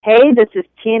Hey, this is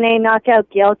TNA Knockout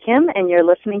Gail Kim, and you're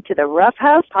listening to the Rough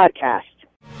House Podcast.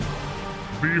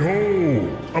 Behold,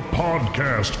 a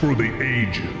podcast for the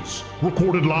ages,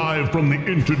 recorded live from the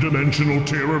interdimensional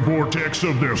terror vortex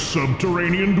of their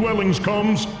subterranean dwellings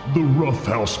comes the Rough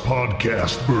House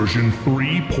Podcast version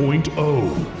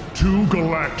 3.0. Two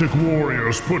galactic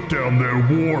warriors put down their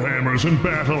warhammers and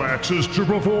battle axes to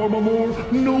perform a more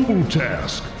noble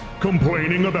task,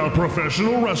 complaining about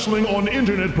professional wrestling on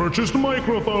internet-purchased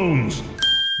microphones.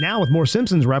 Now with more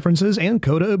Simpsons references and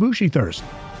Kota Ibushi thirst.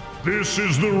 This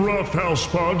is the Rough House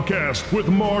Podcast with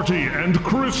Marty and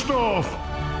Christoph.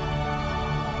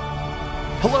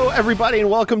 Hello, everybody,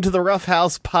 and welcome to the Rough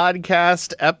House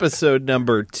Podcast, episode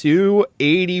number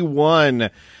 281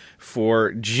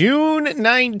 for June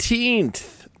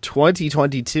 19th,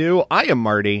 2022. I am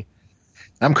Marty.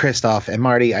 I'm Christoph, and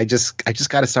Marty, I just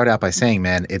got to start out by saying,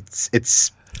 man,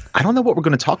 it's I don't know what we're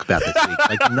going to talk about this week.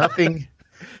 Like nothing.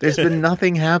 There's been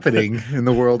nothing happening in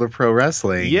the world of pro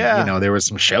wrestling. Yeah, you know, there was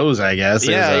some shows. I guess.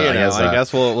 I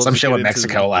guess we'll some show in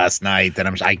Mexico last night that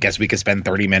I guess we could spend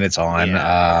 30 minutes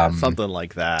on. Something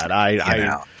like that.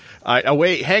 I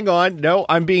wait. Hang on. No,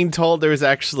 I'm being told there's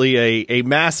actually a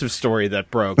massive story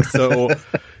that broke. So.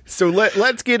 So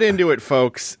let's get into it,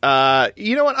 folks.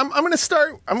 You know what? I'm going to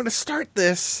start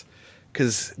this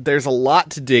because there's a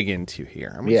lot to dig into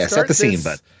here. Set the scene,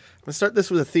 bud. I'm going to start this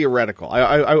with a theoretical.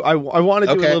 I want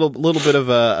to do a little bit of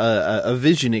a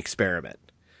vision experiment.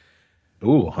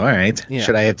 Ooh, all right. Yeah.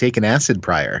 Should I have taken acid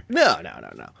prior? No.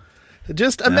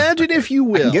 Just imagine, if you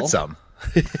will. I can get some.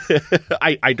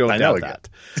 I don't doubt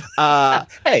that.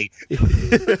 Hey.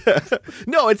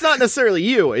 No, it's not necessarily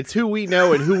you. It's who we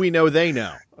know and who we know they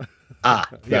know.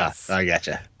 Yes. I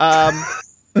gotcha.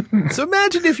 So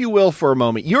imagine, if you will, for a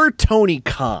moment, you're Tony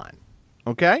Khan.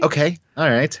 Okay. All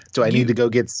right. Do I need to go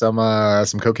get some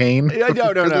cocaine? No.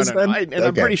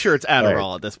 I'm pretty sure it's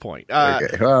Adderall at this point.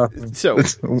 Okay. Well, so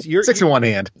you're 6 in one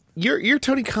hand. You're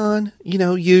Tony Khan. You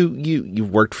know, you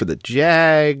worked for the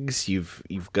Jags.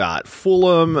 You've got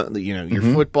Fulham. You know, your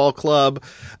football club.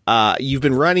 You've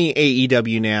been running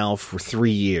AEW now for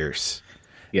 3 years.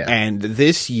 Yeah. And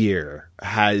this year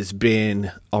has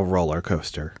been a roller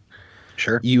coaster.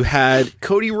 Sure. You had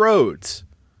Cody Rhodes,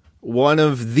 one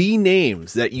of the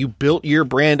names that you built your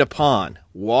brand upon,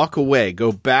 walk away,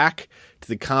 go back to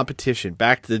the competition,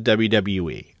 back to the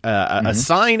WWE. A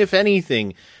sign, if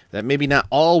anything, that maybe not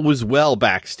all was well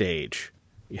backstage.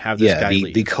 You have this guy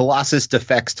leave. The Colossus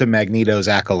defects to Magneto's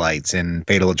acolytes in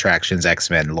Fatal Attraction's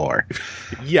X-Men lore.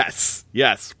 Yes.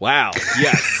 Wow.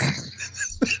 Yes.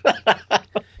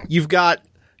 You've got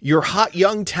your hot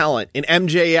young talent in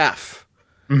MJF.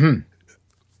 Mm-hmm.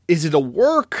 Is it a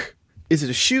work? Is it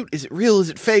a shoot? Is it real? Is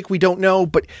it fake? We don't know,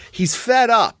 but he's fed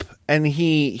up, and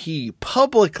he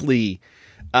publicly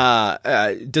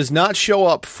does not show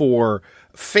up for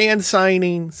fan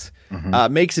signings.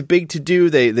 Makes a big to-do.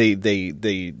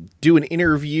 They do an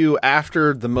interview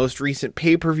after the most recent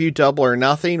pay-per-view, Double or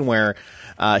Nothing, where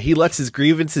he lets his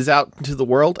grievances out into the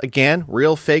world. Again,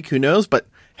 real, fake, who knows? But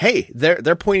hey,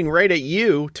 they're pointing right at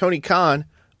you, Tony Khan,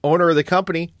 owner of the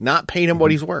company, not paying him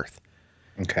what he's worth.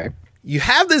 Okay. You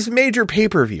have this major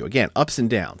pay-per-view, again, ups and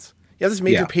downs. You have this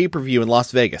major pay-per-view in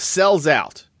Las Vegas, sells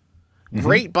out,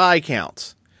 great buy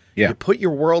counts. Yeah. You put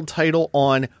your world title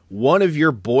on one of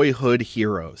your boyhood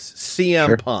heroes,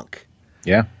 CM Punk.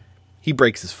 Yeah. He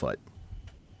breaks his foot.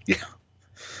 Yeah.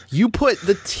 You put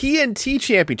the TNT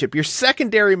Championship, your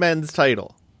secondary men's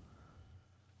title,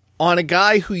 on a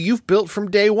guy who you've built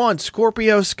from day one,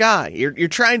 Scorpio Sky. You're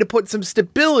trying to put some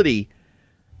stability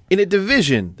in a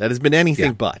division that has been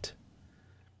anything but.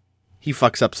 He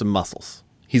fucks up some muscles.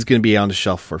 He's going to be on the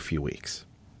shelf for a few weeks.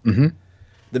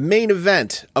 The main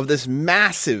event of this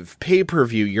massive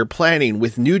pay-per-view you're planning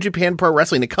with New Japan Pro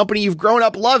Wrestling, the company you've grown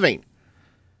up loving,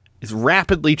 is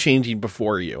rapidly changing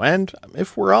before you. And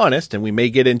if we're honest, and we may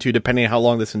get into depending on how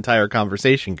long this entire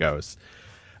conversation goes,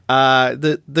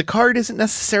 the card isn't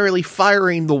necessarily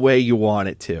firing the way you want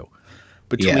it to.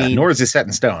 Nor is it set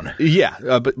in stone.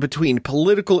 But between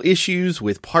political issues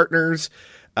with partners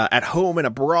at home and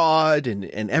abroad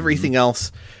and everything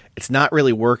else, it's not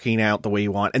really working out the way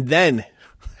you want. And then,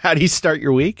 how do you start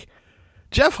your week?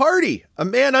 Jeff Hardy, a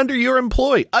man under your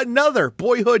employ, another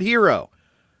boyhood hero.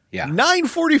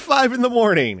 9:45 in the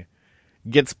morning,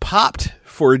 gets popped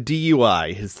for a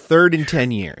DUI, his third in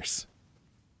 10 years.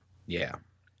 Yeah.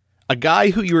 A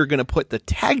guy who you were going to put the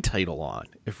tag title on,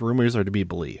 if rumors are to be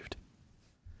believed.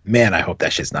 Man, I hope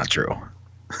that shit's not true.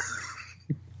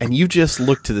 And you just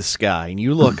look to the sky and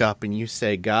you look up and you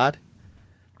say, God,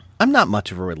 I'm not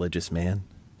much of a religious man,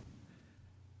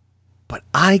 but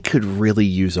I could really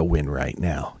use a win right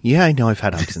now. Yeah, I know I've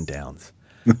had ups and downs,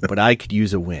 but I could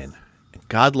use a win. And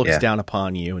God looks down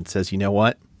upon you and says, you know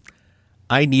what?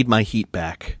 I need my heat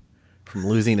back from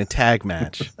losing a tag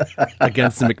match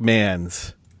against the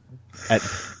McMahons at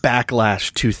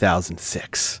Backlash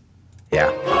 2006.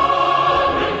 Yeah.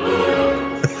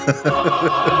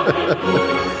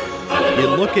 You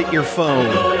look at your phone.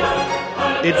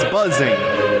 It's buzzing.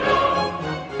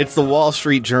 It's the Wall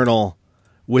Street Journal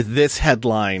with this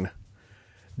headline.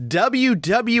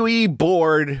 WWE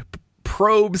board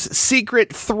probes secret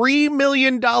 $3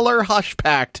 million hush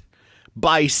pact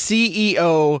by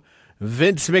CEO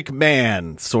Vince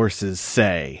McMahon, sources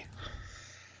say.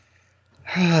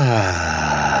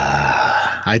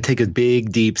 I take a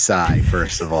big, deep sigh,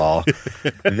 first of all.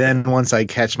 Then once I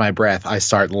catch my breath, I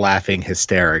start laughing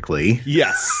hysterically.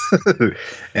 Yes.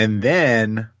 And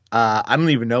then I don't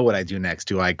even know what I do next.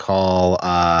 Do I call,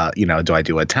 do I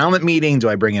do a talent meeting? Do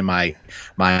I bring in my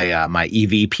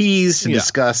EVPs to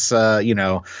discuss,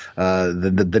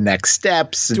 the next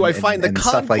steps? Do I find the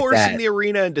concourse in the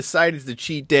arena and decide it's a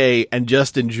cheat day and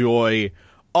just enjoy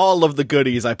all of the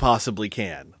goodies I possibly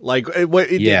can? Like,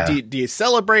 do you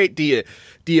celebrate? Do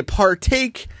you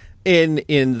partake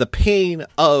in the pain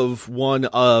of one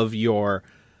of your,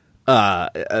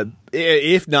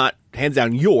 if not hands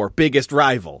down, your biggest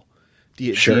rival? Do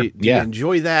you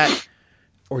enjoy that,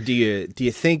 or do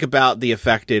you think about the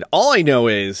affected? All I know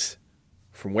is,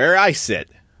 from where I sit,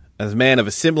 as a man of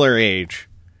a similar age,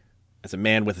 as a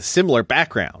man with a similar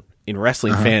background in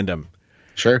wrestling fandom,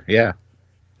 sure, yeah.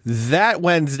 That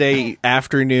Wednesday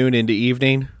afternoon into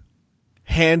evening,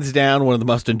 hands down, one of the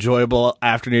most enjoyable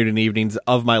afternoon and evenings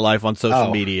of my life on social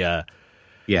media.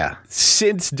 Yeah.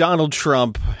 Since Donald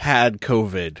Trump had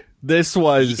COVID, this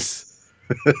was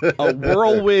a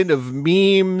whirlwind of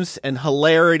memes and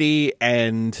hilarity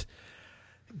and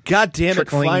goddamn it,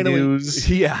 finally news.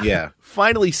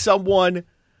 Finally someone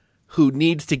who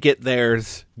needs to get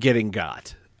theirs getting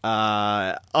got.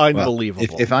 Unbelievable.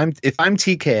 Well, if I'm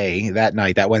TK that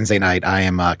night, that Wednesday night, I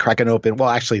am cracking open. Well,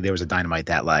 actually, there was a Dynamite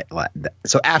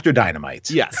so after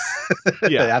Dynamite, yes,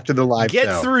 yeah, after the live get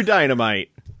show. through Dynamite.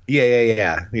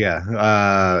 Yeah.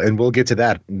 And we'll get to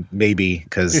that maybe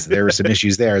because there were some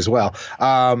issues there as well.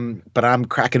 But I'm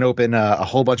cracking open a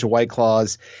whole bunch of White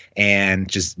Claws and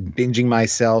just binging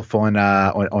myself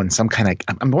on some kind of.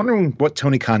 I'm wondering what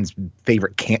Tony Khan's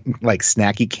favorite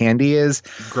snacky candy is.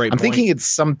 Great. I'm thinking it's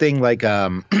something like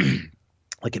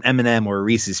like an M&M or a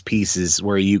Reese's Pieces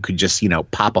where you could just,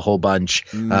 pop a whole bunch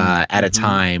at a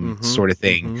time sort of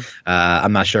thing.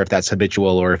 I'm not sure if that's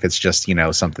habitual or if it's just,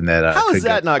 something that... How does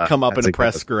that not come up in a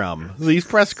press scrum? These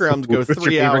press scrums go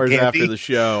 3 hours candy? After the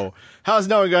show. How's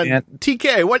no one going,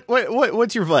 TK,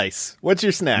 what's your vice? What's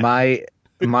your snack? My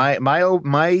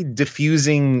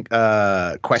diffusing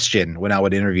question when I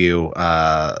would interview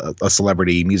a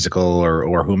celebrity, musical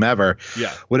or whomever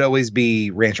would always be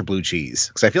ranch or blue cheese,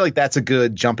 because I feel like that's a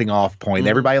good jumping off point.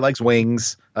 Everybody likes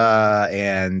wings,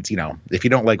 and if you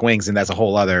don't like wings, then that's a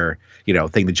whole other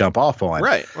thing to jump off on.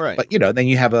 Right. But then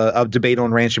you have a debate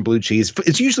on ranch and blue cheese.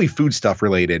 It's usually food stuff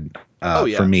related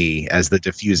for me as the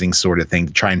diffusing sort of thing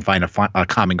to try and find a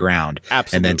common ground.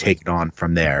 Absolutely. And then take it on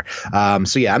from there.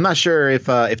 I'm not sure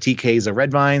if TK is a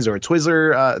Red Vines or a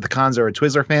Twizzler, the Khans are a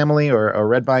Twizzler family or a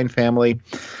Red Vine family.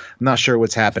 I'm not sure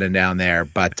what's happening down there,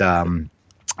 but I'm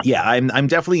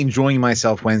definitely enjoying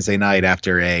myself Wednesday night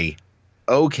after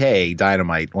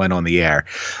Dynamite went on the air.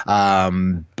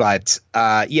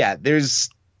 There's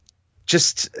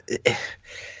just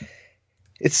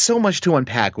it's so much to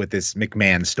unpack with this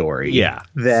McMahon story. Yeah,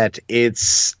 that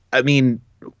it's fucking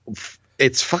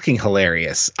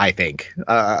hilarious, I think.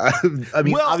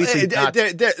 Obviously,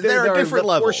 there are different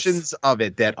levels. Portions of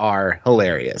it that are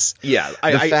hilarious. Yeah,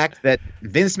 the fact that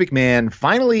Vince McMahon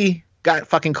finally got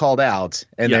fucking called out,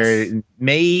 and there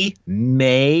may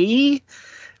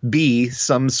be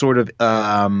some sort of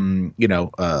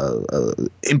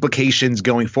implications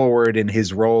going forward in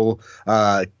his role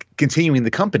continuing the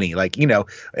company.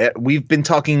 We've been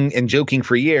talking and joking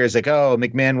for years,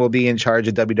 McMahon will be in charge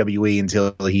of WWE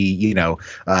until he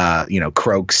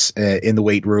croaks in the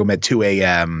weight room at 2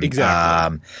 a.m.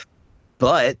 Exactly.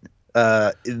 But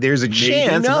there's a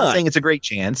chance, I'm not saying it's a great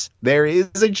chance, there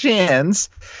is a chance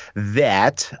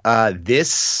that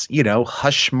this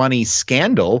hush money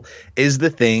scandal is the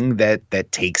thing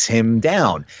that takes him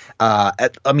down.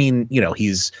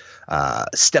 He's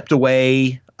stepped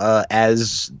away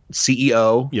as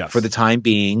CEO for the time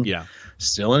being. Yeah.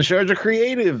 Still in charge of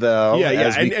creative, though. Yeah.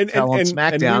 As we tell on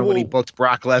SmackDown when he booked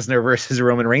Brock Lesnar versus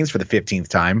Roman Reigns for the 15th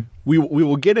time. We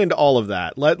will get into all of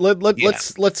that.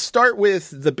 Let's start with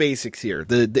the basics here.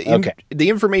 The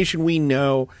information we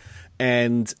know,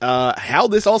 and how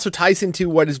this also ties into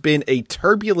what has been a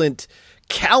turbulent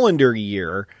calendar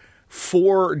year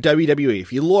for WWE.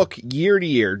 If you look year to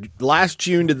year, last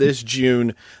June to this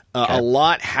June, a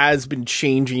lot has been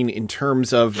changing in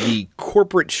terms of the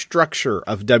corporate structure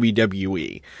of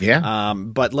WWE. Yeah.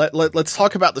 But let's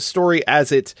talk about the story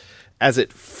as it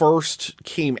first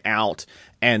came out.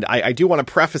 And I do want to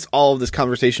preface all of this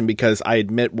conversation because I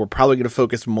admit we're probably going to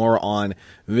focus more on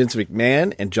Vince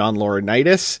McMahon and John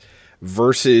Laurinaitis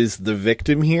versus the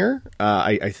victim here.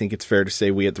 I think it's fair to say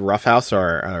we at the Rough House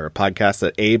are a podcast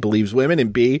that A, believes women,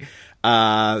 and B,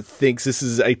 thinks this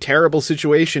is a terrible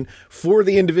situation for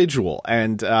the individual.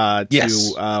 And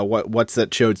what's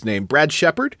that show's name? Brad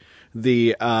Shepard,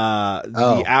 the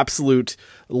absolute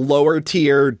lower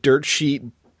tier dirt sheet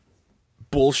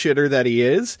bullshitter that he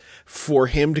is, for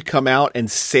him to come out and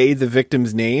say the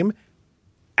victim's name,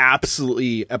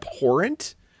 absolutely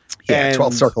abhorrent. Yeah,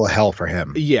 12th circle of hell for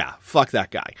him. Yeah, fuck that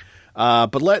guy.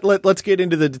 But let's get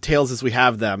into the details as we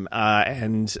have them.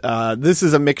 This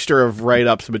is a mixture of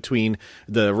write-ups between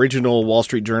the original Wall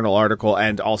Street Journal article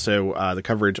and also the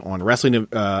coverage on Wrestling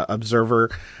Observer.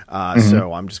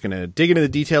 So I'm just going to dig into the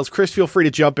details. Chris, feel free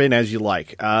to jump in as you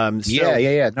like.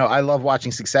 Yeah. No, I love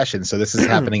watching Succession, so this is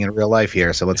happening in real life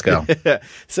here, so let's go.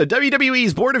 So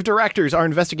WWE's board of directors are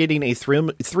investigating a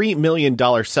 $3 million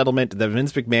settlement that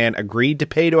Vince McMahon agreed to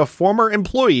pay to a former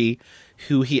employee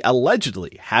who he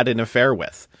allegedly had an affair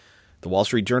with. The Wall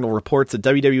Street Journal reports that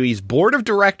WWE's board of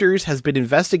directors has been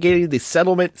investigating the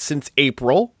settlement since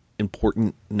April.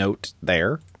 Important note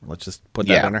there. Let's just put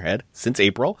that on our head. Since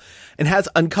April. And has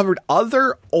uncovered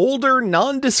other older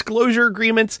non-disclosure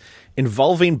agreements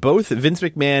involving both Vince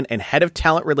McMahon and head of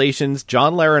talent relations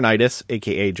John Laurinaitis,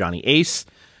 a.k.a. Johnny Ace,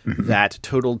 that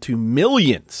totaled to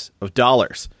millions of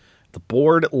dollars. The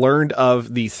board learned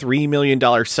of the $3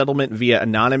 million settlement via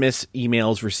anonymous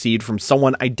emails received from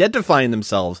someone identifying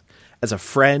themselves as a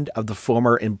friend of the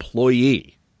former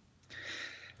employee.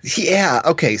 Yeah.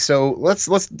 Okay. So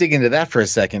let's dig into that for a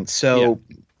second. So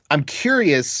I'm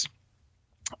curious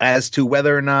as to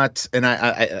whether or not, and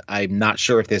I'm not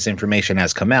sure if this information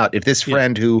has come out, if this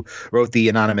friend who wrote the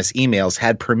anonymous emails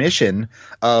had permission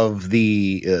of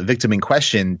the victim in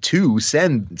question to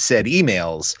send said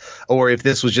emails, or if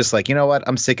this was just like, you know what,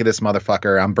 I'm sick of this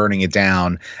motherfucker, I'm burning it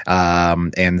down,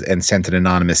 and sent an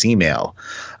anonymous email.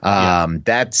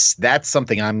 That's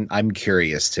something I'm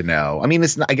curious to know. I mean,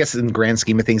 it's not, I guess in the grand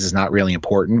scheme of things, it's not really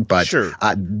important, but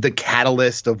the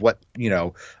catalyst of what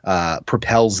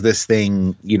propels this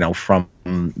thing,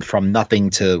 from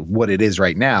nothing to what it is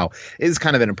right now is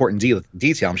kind of an important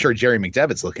detail. I'm sure Jerry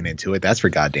McDevitt's looking into it. That's for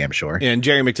goddamn sure. And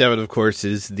Jerry McDevitt, of course,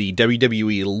 is the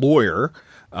WWE lawyer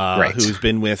who's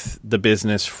been with the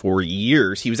business for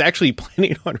years. He was actually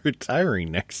planning on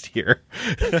retiring next year.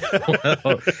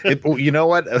 You know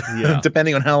what?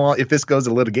 Depending on how long, if this goes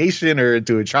to litigation or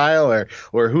to a trial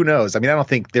or who knows. I mean, I don't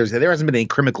think there hasn't been any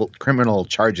criminal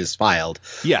charges filed.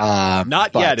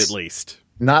 Not yet, at least.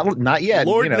 Not yet.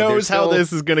 Lord knows how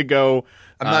this is going to go.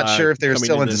 I'm not sure if they're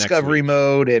still in discovery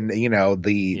mode, and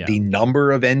the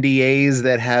number of NDAs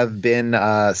that have been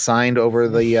signed over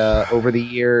the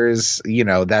years.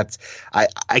 That's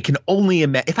I can only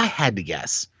imagine. If I had to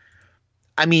guess,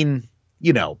 I mean,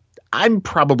 I'm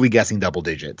probably guessing double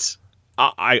digits.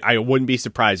 I wouldn't be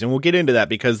surprised, and we'll get into that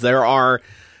because there are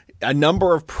a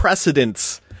number of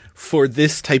precedents for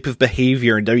this type of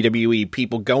behavior in WWE,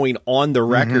 people going on the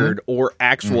record or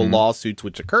actual lawsuits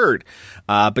which occurred.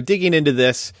 But digging into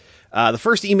this, the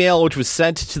first email, which was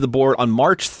sent to the board on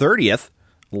March 30th,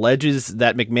 alleges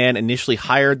that McMahon initially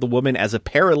hired the woman as a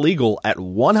paralegal at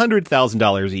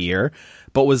 $100,000 a year,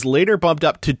 but was later bumped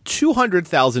up to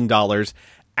 $200,000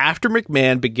 after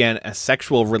McMahon began a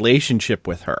sexual relationship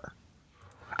with her.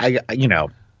 Is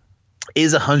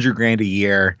 $100,000 a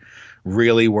year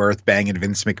really worth banging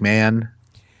Vince McMahon?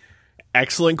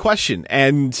 Excellent question,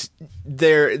 and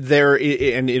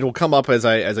and it'll come up as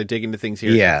I dig into things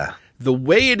here. Yeah, the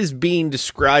way it is being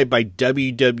described by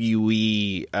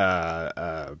WWE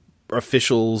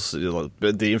officials,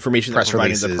 the information they're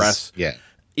providing to the press,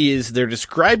 is they're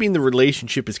describing the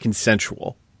relationship as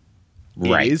consensual.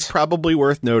 Right. It is probably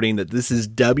worth noting that this is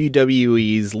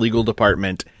WWE's legal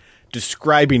department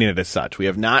describing it as such. We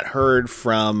have not heard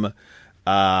from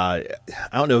I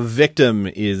don't know, victim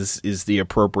is the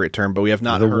appropriate term, but we have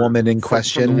not heard woman in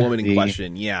question. From the woman in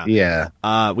question, yeah. Yeah.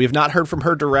 We have not heard from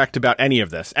her direct about any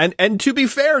of this. And to be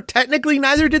fair, technically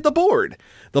neither did the board.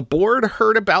 The board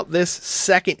heard about this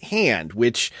secondhand,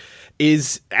 which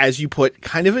is, as you put,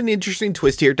 kind of an interesting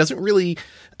twist here. It doesn't really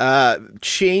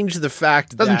change the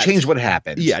fact that... Doesn't change what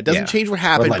happened. Yeah, it doesn't change what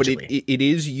happened, allegedly. But it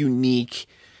is unique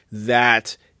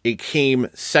that it came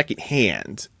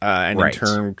secondhand, and in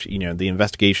turn, the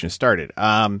investigation started.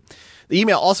 The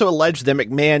email also alleged that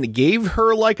McMahon gave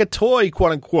her like a toy,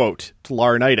 quote unquote, to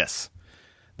Laurinaitis.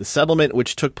 The settlement,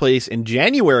 which took place in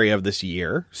January of this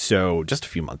year, so just a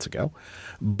few months ago,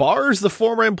 bars the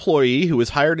former employee who was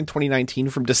hired in 2019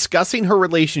 from discussing her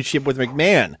relationship with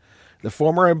McMahon. The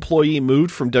former employee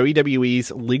moved from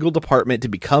WWE's legal department to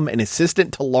become an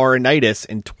assistant to Laurinaitis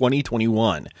in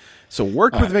 2021. So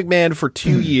worked with McMahon for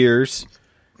 2 years,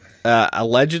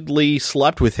 allegedly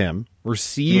slept with him,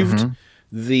 received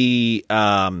the...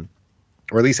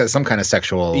 or at least has some kind of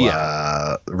sexual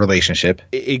relationship.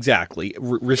 Exactly.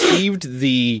 Received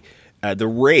the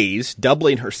raise,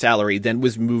 doubling her salary, then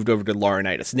was moved over to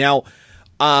Laurinaitis. Now,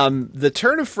 the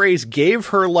turn of phrase gave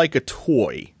her like a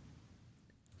toy.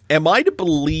 Am I to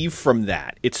believe from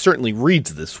that, it certainly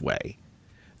reads this way,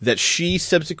 that she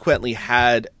subsequently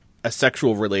had a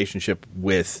sexual relationship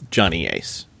with Johnny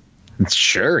Ace?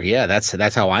 Sure, yeah,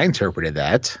 that's how I interpreted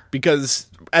that. Because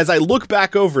as I look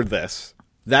back over this,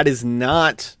 that is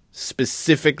not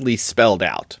specifically spelled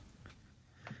out.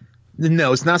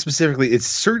 No, it's not specifically. It's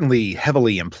certainly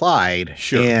heavily implied,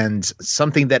 and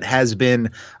something that has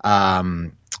been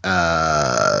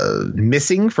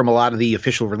missing from a lot of the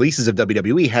official releases of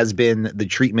WWE has been the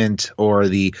treatment or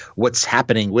the what's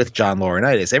happening with John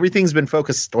Laurinaitis. Everything's been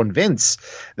focused on Vince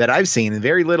that I've seen, and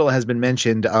very little has been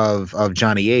mentioned of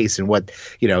Johnny Ace and what,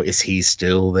 is he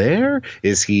still there?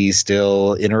 Is he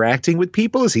still interacting with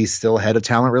people? Is he still head of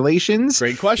talent relations?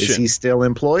 Great question. Is he still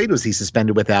employed? Was he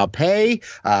suspended without pay?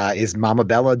 Is Mama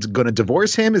Bella going to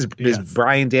divorce him? Is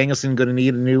Bryan Danielson going to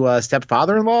need a new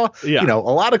stepfather-in-law? Yeah. A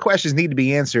lot of questions need to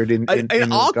be answered.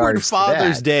 An awkward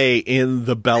Father's Day in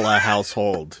the Bella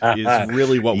household is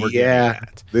really what we're getting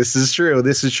at. This is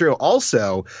true.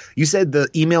 Also, you said the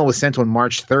email was sent on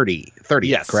March 30th,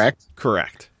 yes, correct?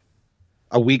 Correct.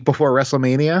 A week before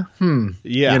WrestleMania?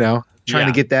 Yeah. Trying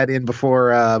to get that in before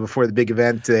the big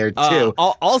event there, too.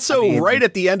 Also, right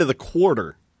at the end of the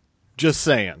quarter. Just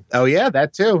saying. Oh, yeah,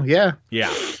 that too. Yeah.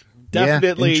 Yeah.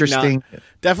 Definitely interesting.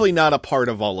 Definitely not a part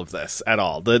of all of this at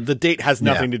all. The date has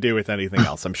nothing to do with anything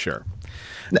else, I'm sure.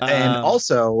 And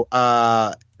also,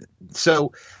 and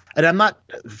I'm not,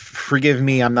 forgive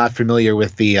me, I'm not familiar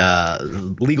with the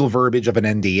legal verbiage of an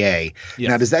NDA. Yes.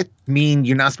 Now, does that mean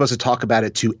you're not supposed to talk about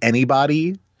it to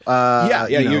anybody?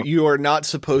 You are not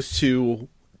supposed to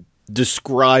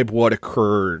describe what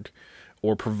occurred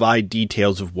or provide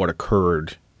details of what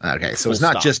occurred. Okay, so it's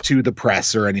not just to the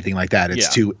press or anything like that.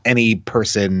 It's to any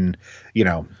person,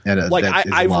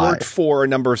 I've worked for a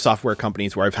number of software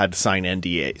companies where I've had to sign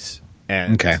NDAs.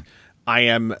 And I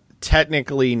am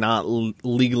technically not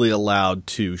legally allowed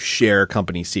to share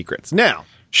company secrets. Now,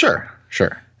 sure.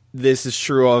 This is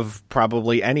true of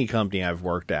probably any company I've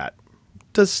worked at.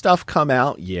 Does stuff come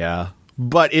out? Yeah.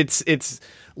 But it's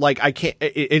like I can't.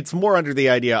 It's more under the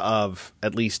idea of,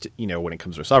 at least when it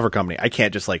comes to a software company, I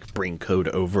can't just bring code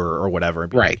over or whatever.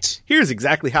 And be like, here's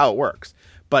exactly how it works.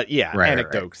 But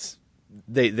anecdotes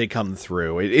they come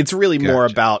through. It's really more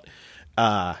about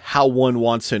how one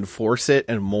wants to enforce it,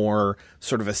 and more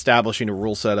sort of establishing a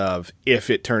rule set of, if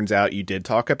it turns out you did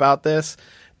talk about this.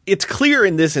 It's clear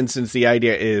in this instance the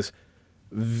idea is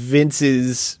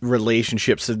Vince's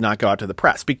relationships did not go out to the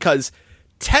press, because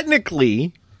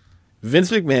technically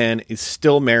Vince McMahon is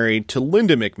still married to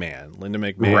Linda McMahon. Linda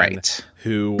McMahon,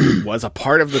 who was a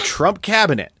part of the Trump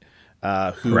cabinet,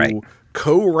 who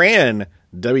co-ran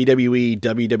WWE,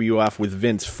 WWF with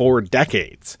Vince for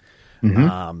decades.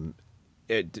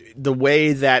 The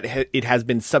way that it has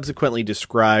been subsequently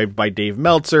described by Dave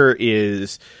Meltzer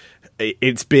is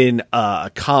it's been a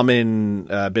common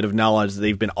bit of knowledge that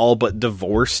they've been all but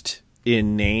divorced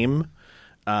in name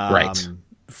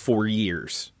for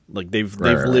years. Like they've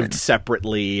lived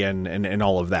separately and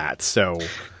all of that. So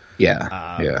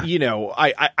I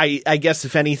guess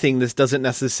if anything, this doesn't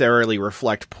necessarily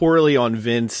reflect poorly on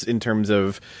Vince in terms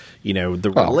of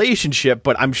the relationship.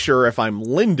 But I'm sure if I'm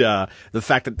Linda, the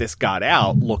fact that this got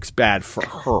out looks bad for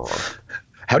her.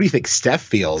 How do you think Steph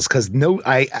feels? Because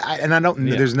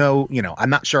there's no, I'm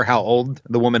not sure how old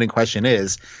the woman in question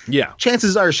is. Yeah.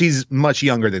 Chances are she's much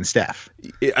younger than Steph.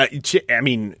 I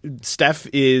mean, Steph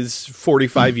is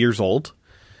 45 years old.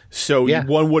 So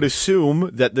one would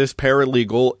assume that this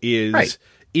paralegal is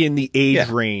in the age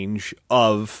range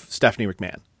of Stephanie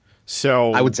McMahon.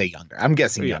 So I would say younger. I'm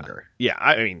guessing younger. Yeah,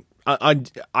 I mean,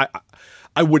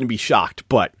 I wouldn't be shocked,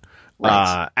 but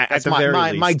at the very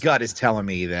least, my gut is telling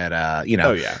me that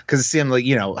because it seemed like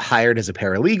hired as a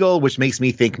paralegal, which makes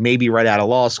me think maybe right out of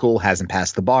law school, hasn't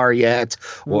passed the bar yet,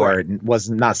 or was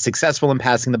not successful in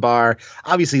passing the bar.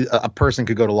 Obviously, a person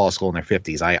could go to law school in their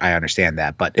 50s. I understand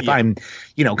that, but if I'm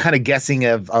kind of guessing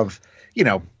of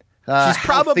she's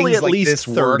probably at least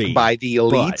 30 by the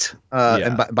elite.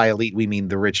 And by elite, we mean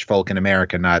the rich folk in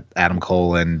America, not Adam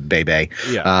Cole and Bebe.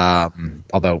 Yeah.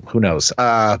 Although, who knows?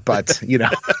 But,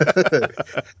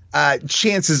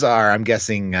 chances are, I'm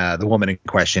guessing the woman in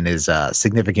question is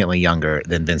significantly younger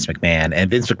than Vince McMahon. And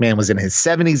Vince McMahon was in his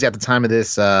 70s at the time of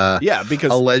this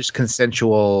because alleged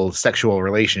consensual sexual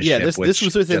relationship. Yeah, this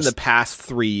was within the past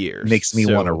 3 years. Makes me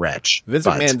want to retch. Vince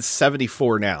McMahon's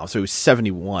 74 now, so he was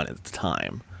 71 at the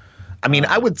time. I mean,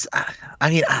 I don't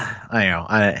know.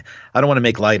 I don't want to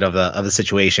make light of the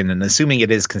situation, and assuming it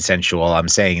is consensual, I'm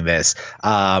saying this.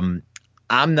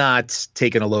 I'm not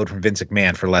taking a load from Vince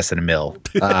McMahon for less than $1 million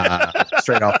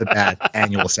straight off the bat,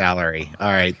 annual salary.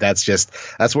 All right, that's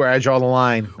where I draw the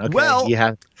line. Okay,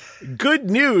 well, good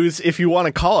news, if you want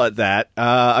to call it that.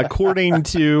 According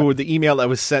to the email that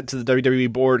was sent to the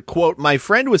WWE board, quote, "My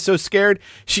friend was so scared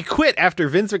she quit after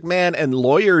Vince McMahon and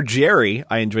lawyer Jerry,"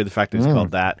 I enjoy the fact that it's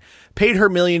called that, "paid her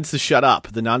millions to shut up."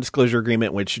 The non-disclosure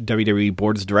agreement, which WWE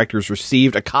board's directors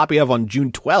received a copy of on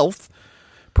June 12th,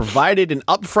 provided an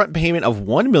upfront payment of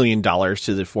 $1 million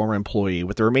to the former employee,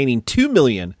 with the remaining $2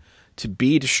 million to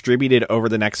be distributed over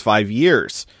the next 5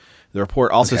 years. The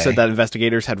report also said that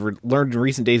investigators had learned in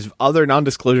recent days of other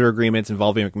non-disclosure agreements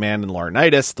involving McMahon and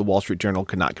Laurinaitis. The Wall Street Journal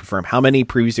could not confirm how many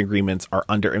previous agreements are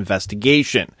under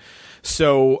investigation.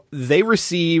 So they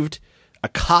received a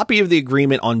copy of the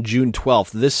agreement on June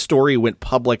 12th. This story went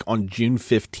public on June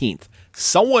 15th.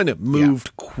 Someone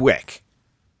moved quick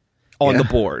on the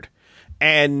board.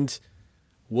 And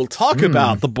we'll talk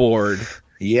about the board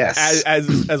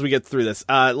as we get through this.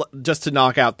 Just to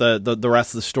knock out the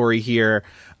rest of the story here.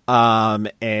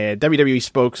 And WWE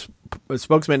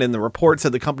spokesman in the report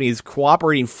said the company is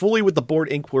cooperating fully with the board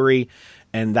inquiry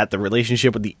and that the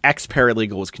relationship with the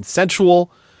ex-paralegal was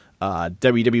consensual.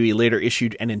 WWE later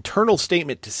issued an internal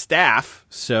statement to staff,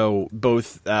 so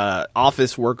both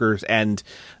office workers and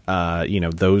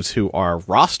those who are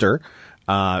roster,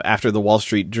 after the Wall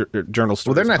Street Journal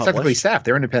story. Well, they're not technically staff;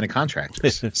 they're independent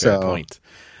contractors. Fair point.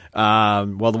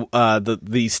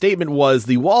 The statement was,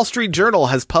 the Wall Street Journal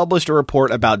has published a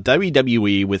report about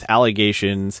WWE with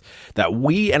allegations that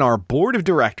we and our board of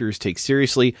directors take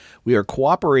seriously. We are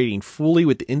cooperating fully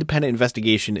with the independent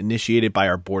investigation initiated by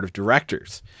our board of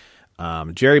directors.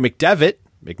 Jerry McDevitt,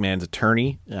 McMahon's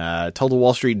attorney, told the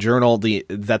Wall Street Journal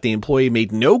that the employee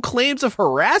made no claims of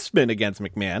harassment against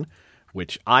McMahon,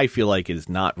 which I feel like is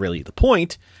not really the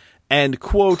point. And,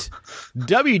 quote,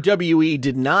 WWE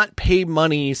did not pay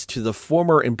monies to the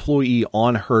former employee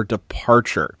on her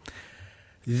departure.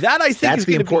 That, I think, that's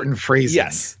the important phrasing.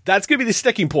 Yes, that's going to be the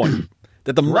sticking point.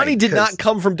 That the money did not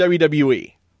come from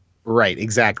WWE. Right,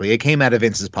 exactly. It came out of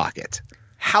Vince's pocket.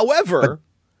 However, but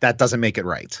that doesn't make it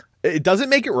right. It doesn't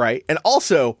make it right. And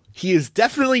also, he is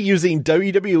definitely using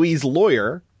WWE's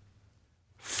lawyer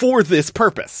for this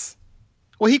purpose.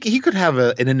 Well, he could have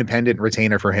an independent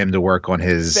retainer for him to work on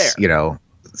his,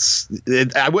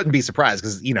 I wouldn't be surprised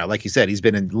because, like you said, he's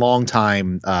been a long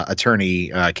time attorney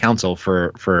counsel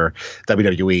for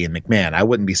WWE and McMahon. I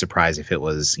wouldn't be surprised if it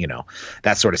was,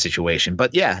 that sort of situation.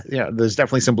 But there's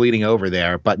definitely some bleeding over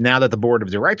there. But now that the board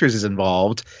of directors is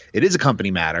involved, it is a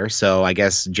company matter. So I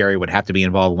guess Jerry would have to be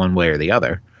involved one way or the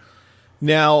other.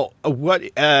 Now,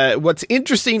 what's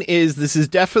interesting is this is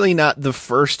definitely not the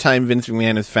first time Vince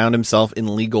McMahon has found himself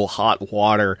in legal hot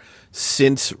water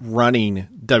since running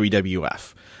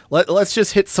WWF. Let's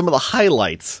just hit some of the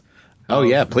highlights. Oh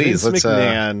yeah, please. Vince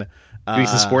McMahon. Do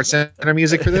some Sports Center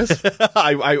music for this?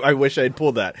 I wish I had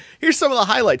pulled that. Here's some of the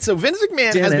highlights. So Vince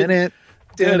McMahon has been...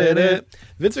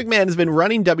 Vince McMahon has been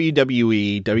running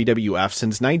WWE, WWF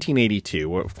since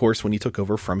 1982, of course, when he took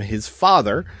over from his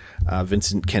father,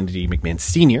 Vincent Kennedy McMahon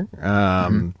Sr.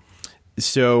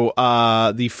 So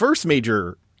the first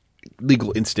major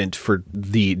legal incident for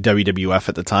the WWF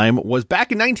at the time was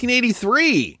back in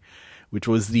 1983, which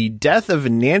was the death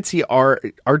of Nancy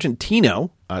Argentino.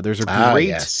 There's a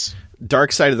great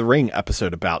Dark Side of the Ring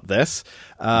episode about this.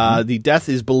 The death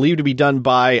is believed to be done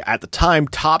by, at the time,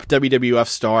 top WWF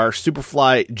star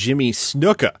Superfly Jimmy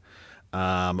Snuka.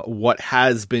 What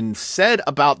has been said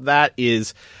about that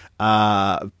is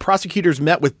Prosecutors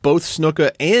met with both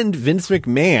Snuka and Vince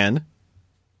McMahon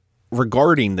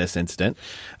regarding this incident.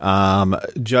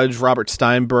 Judge Robert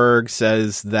Steinberg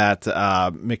says that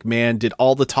McMahon did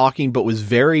all the talking but was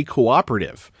very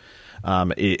cooperative.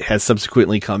 It has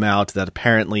subsequently come out that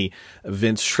apparently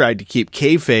Vince tried to keep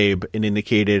kayfabe and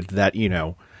indicated that,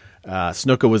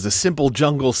 Snuka was a simple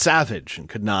jungle savage and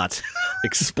could not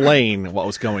explain what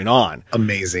was going on.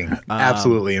 Amazing.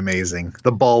 Absolutely amazing.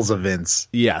 The balls of Vince.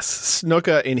 Yes.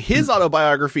 Snuka, in his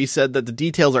autobiography, said that the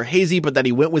details are hazy, but that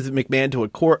he went with McMahon to a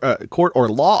court or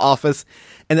law office,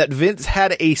 and that Vince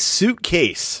had a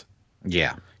suitcase.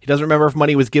 Yeah. He doesn't remember if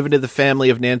money was given to the family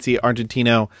of Nancy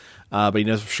Argentino, but he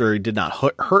knows for sure he did not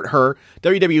hurt her.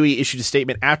 WWE issued a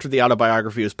statement after the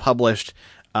autobiography was published,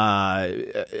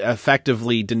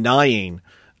 effectively denying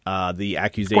the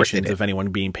accusations of anyone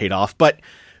being paid off. But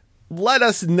let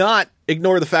us not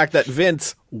ignore the fact that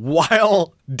Vince,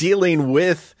 while dealing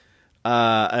with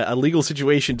a legal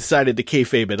situation, decided to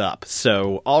kayfabe it up.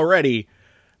 So already,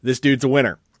 this dude's a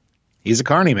winner. He's a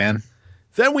carny, man.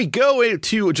 Then we go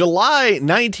to July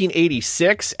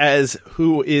 1986 as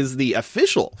who is the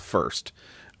official first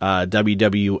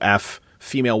WWF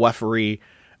female referee,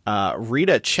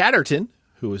 Rita Chatterton,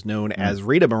 who was known as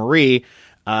Rita Marie.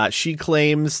 She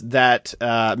claims that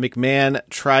McMahon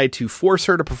tried to force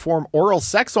her to perform oral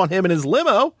sex on him in his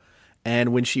limo,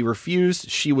 and when she refused,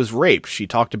 she was raped. She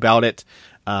talked about it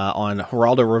on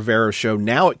Geraldo Rivera's show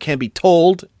Now It Can Be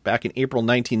Told back in April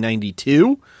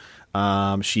 1992.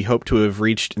 She hoped to have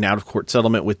reached an out-of-court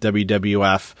settlement with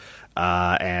WWF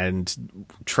and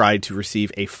tried to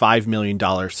receive a $5 million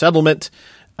settlement.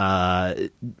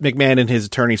 McMahon and his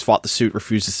attorneys fought the suit,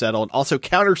 refused to settle, and also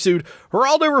countersued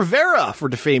Geraldo Rivera for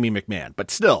defaming McMahon. But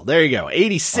still, there you go.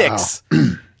 86,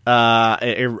 wow.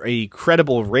 a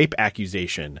credible rape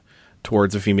accusation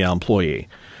towards a female employee.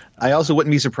 I also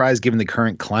wouldn't be surprised, given the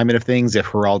current climate of things, if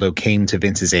Geraldo came to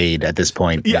Vince's aid at this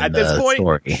point. Yeah, at this point,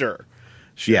 story. Sure.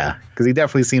 Yeah, because he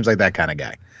definitely seems like that kind of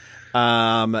guy.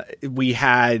 We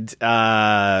had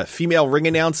female ring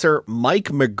announcer Mike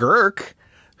McGurk,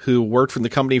 who worked for the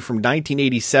company from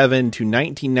 1987 to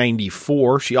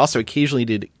 1994. She also occasionally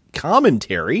did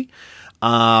commentary.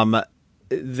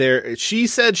 She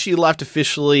said she left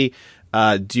officially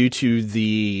due to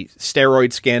the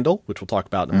steroid scandal, which we'll talk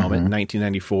about in a moment, in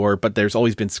 1994. But there's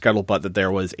always been scuttlebutt that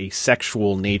there was a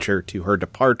sexual nature to her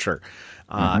departure.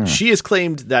 She has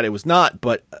claimed that it was not,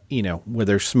 but, where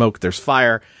there's smoke, there's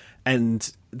fire. And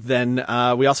then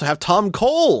we also have Tom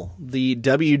Cole, the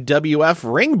WWF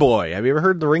ring boy. Have you ever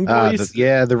heard the ring boys?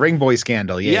 The ring boy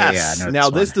scandal. Yeah, yes. Yeah. Now,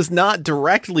 this does not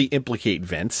directly implicate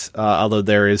Vince, although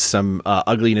there is some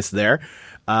ugliness there.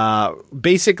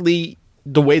 Basically,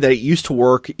 the way that it used to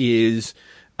work is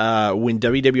when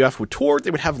WWF would tour,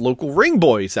 they would have local ring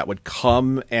boys that would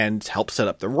come and help set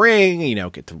up the ring,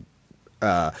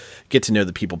 get to know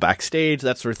the people backstage,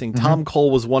 that sort of thing. Tom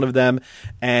Cole was one of them,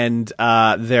 and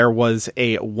there was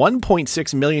a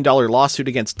 $1.6 million lawsuit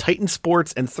against Titan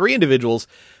Sports and three individuals: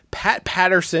 Pat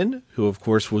Patterson, who of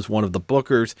course was one of the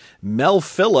bookers, Mel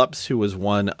Phillips, who was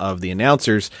one of the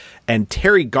announcers, and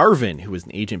Terry Garvin, who was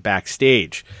an agent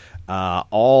backstage.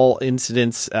 All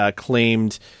incidents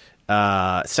claimed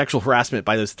sexual harassment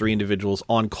by those three individuals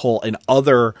on Cole and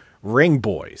other ring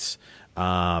boys.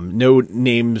 No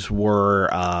names were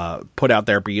put out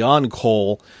there beyond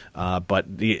Cole, but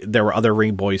there were other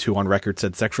ring boys who on record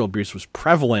said sexual abuse was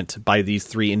prevalent by these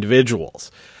three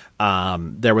individuals.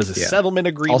 There was a settlement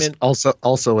agreement. Also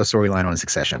a storyline on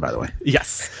Succession, by the way.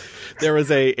 Yes. There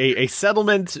was a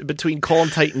settlement between Cole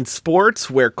and Titan Sports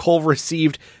where Cole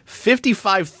received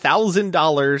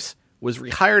 $55,000, was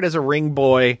rehired as a ring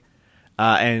boy,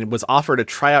 and was offered a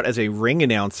tryout as a ring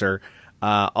announcer.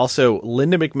 Also,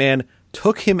 Linda McMahon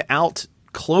took him out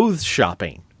clothes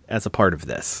shopping as a part of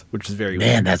this, which is very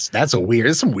weird. Man, that's a weird.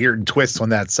 There's some weird twists on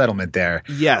that settlement there.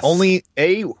 Yes. Only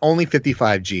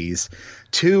 55 G's.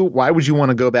 2, why would you want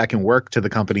to go back and work to the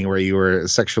company where you were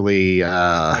sexually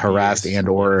harassed and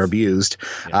or abused?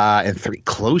 Yeah. And 3,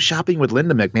 clothes shopping with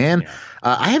Linda McMahon. Yeah.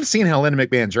 I have seen how Linda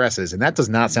McMahon dresses, and that does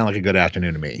not sound like a good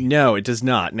afternoon to me. No, it does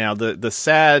not. Now, the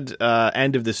sad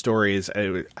end of the story is,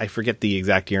 I forget the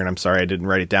exact year, and I'm sorry I didn't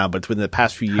write it down, but it's within the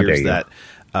past few years that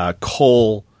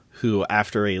Cole, who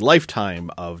after a lifetime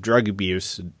of drug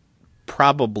abuse,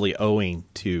 probably owing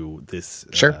to this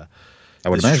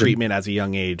this treatment as a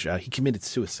young age, he committed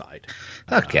suicide.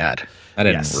 Oh, God. I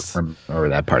didn't remember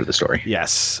that part of the story.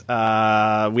 Yes.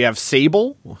 We have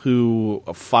Sable, who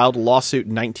filed a lawsuit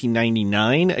in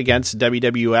 1999 against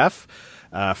WWF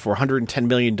for $110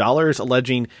 million,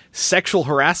 alleging sexual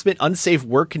harassment, unsafe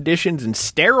work conditions, and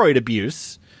steroid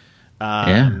abuse.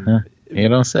 You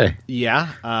don't say. Yeah,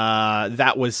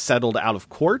 that was settled out of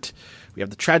court. We have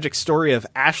the tragic story of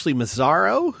Ashley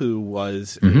Mazzaro, who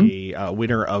was a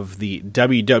winner of the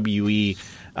WWE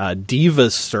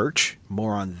Divas Search.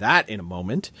 More on that in a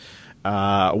moment.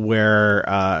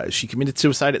 Where she committed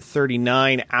suicide at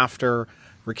 39 after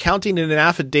recounting in an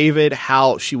affidavit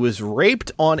how she was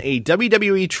raped on a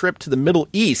WWE trip to the Middle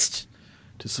East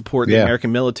to support the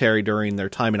American military during their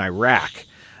time in Iraq.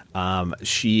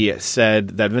 She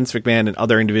said that Vince McMahon and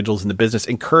other individuals in the business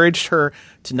encouraged her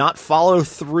to not follow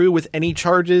through with any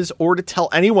charges or to tell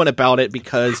anyone about it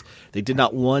because they did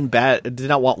not want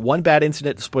one bad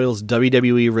incident to spoil his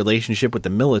WWE relationship with the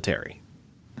military.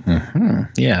 Mm-hmm.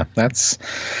 Yeah, that's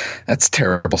a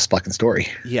terrible fucking story.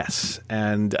 Yes,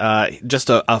 and just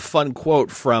a fun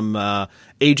quote from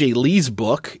AJ Lee's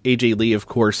book. AJ Lee, of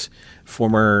course,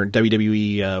 former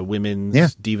WWE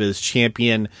Women's Divas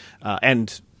champion,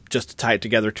 and just to tie it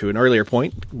together to an earlier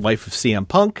point, wife of CM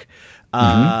Punk.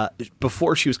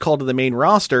 Before she was called to the main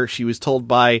roster, she was told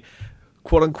by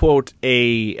quote unquote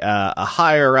a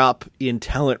higher up in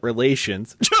talent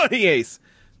relations, Johnny Ace.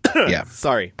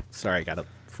 Sorry, I got a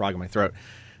frog in my throat.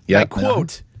 I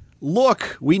quote,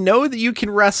 "Look, we know that you can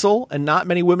wrestle and not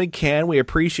many women can. We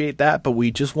appreciate that, but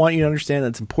we just want you to understand that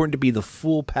it's important to be the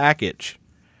full package.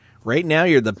 Right now,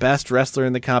 you're the best wrestler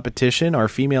in the competition. Our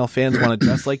female fans want to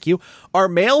dress like you. Our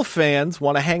male fans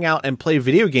want to hang out and play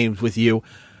video games with you,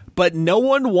 but no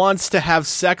one wants to have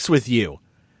sex with you.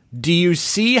 Do you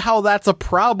see how that's a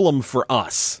problem for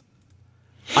us?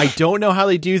 I don't know how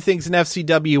they do things in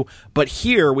FCW, but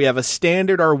here we have a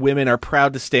standard our women are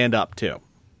proud to stand up to."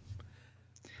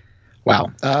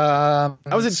 Wow. That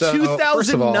was in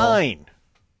 2009.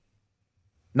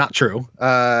 Not true.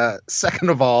 Second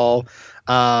of all,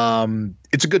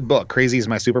 it's a good book. Crazy is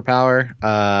My Superpower.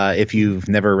 If you've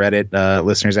never read it,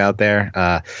 listeners out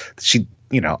there, she,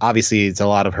 obviously it's a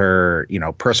lot of her,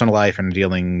 personal life and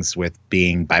dealings with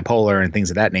being bipolar and things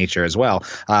of that nature as well.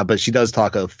 But she does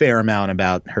talk a fair amount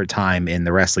about her time in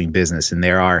the wrestling business. And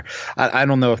there are, I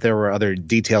don't know if there were other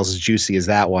details as juicy as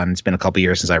that one. It's been a couple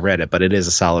years since I read it, but it is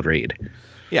a solid read.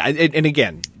 Yeah, and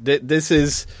again, this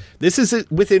is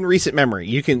within recent memory.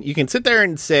 You can sit there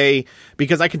and say,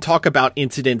 because I can talk about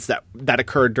incidents that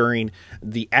occurred during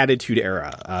the Attitude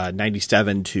Era,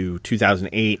 97 to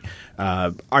 2008,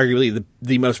 arguably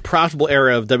the most profitable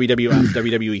era of WWF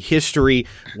WWE history.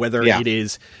 Whether it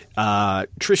is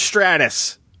Trish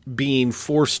Stratus being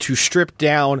forced to strip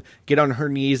down, get on her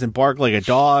knees, and bark like a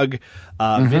dog,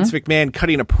 Vince McMahon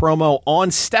cutting a promo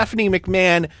on Stephanie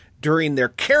McMahon during their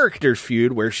characters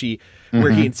feud where he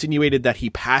insinuated that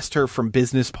he passed her from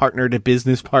business partner to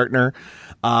business partner,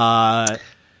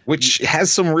 which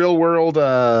has some real world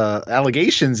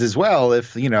allegations as well.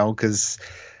 If because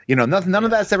none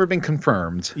of that's ever been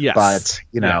confirmed. Yes. But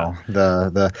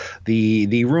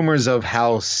the rumors of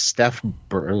how Steph, I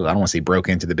don't want to say broke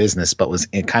into the business, but was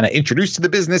kind of introduced to the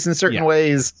business in certain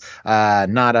ways.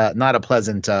 Not a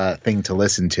pleasant thing to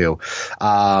listen to.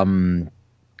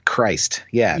 Christ.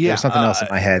 There's something else in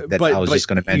my head that I was just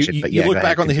going to mention. You look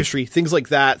back on the history, things like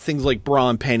that, things like bra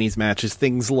and panties matches,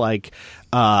 things like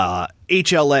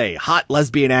HLA, hot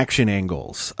lesbian action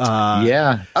angles.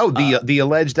 The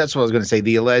alleged, that's what I was going to say,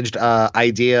 the alleged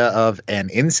idea of an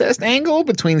incest angle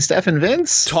between Steph and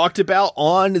Vince. Talked about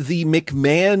on the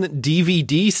McMahon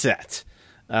DVD set.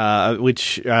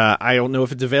 Which I don't know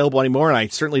if it's available anymore, and I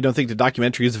certainly don't think the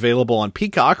documentary is available on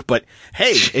Peacock. But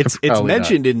hey, it's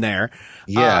mentioned in there.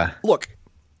 Yeah. Look,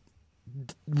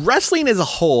 wrestling as a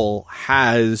whole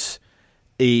has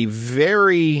a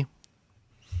very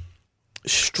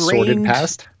strained sordid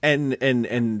past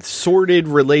and sordid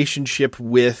relationship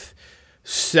with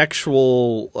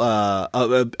sexual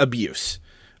abuse,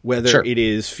 whether it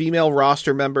is female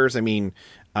roster members. I mean.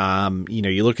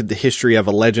 You look at the history of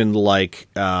a legend like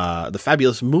the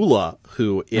Fabulous Moolah,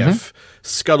 who, if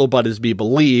scuttlebutt is to be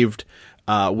believed,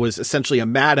 was essentially a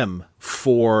madam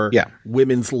for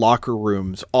women's locker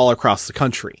rooms all across the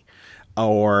country.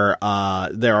 Or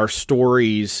there are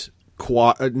stories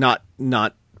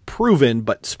not proven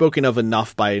but spoken of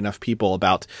enough by enough people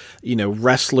about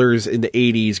wrestlers in the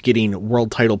 80s getting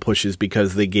world title pushes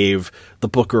because they gave the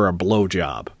booker a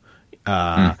blowjob.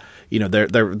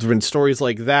 There's been stories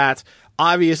like that.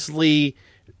 Obviously,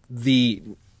 the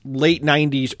late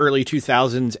 90s, early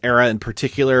 2000s era in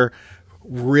particular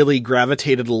really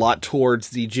gravitated a lot towards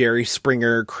the Jerry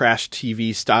Springer Crash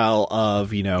TV style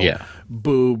of,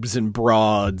 boobs and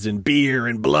broads and beer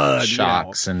and blood.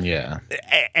 Shocks and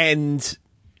And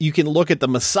you can look at the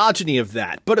misogyny of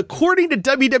that. But according to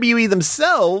WWE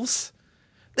themselves,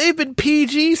 they've been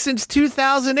PG since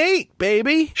 2008,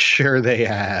 baby. Sure they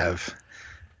have.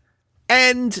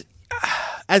 And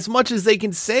as much as they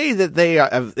can say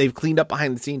that they've cleaned up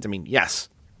behind the scenes, I mean, yes,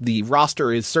 the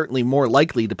roster is certainly more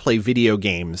likely to play video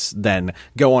games than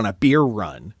go on a beer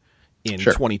run in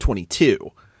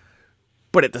 2022.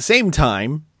 But at the same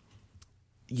time,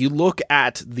 you look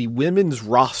at the women's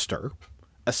roster,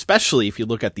 especially if you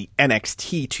look at the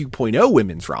NXT 2.0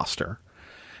 women's roster,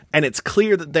 and it's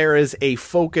clear that there is a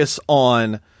focus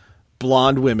on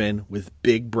blonde women with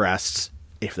big breasts.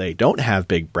 If they don't have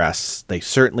big breasts, they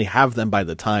certainly have them by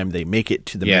the time they make it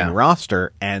to the main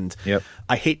roster. And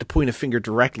I hate to point a finger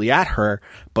directly at her,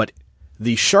 but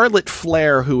the Charlotte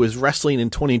Flair who is wrestling in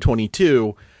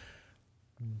 2022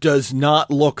 does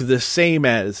not look the same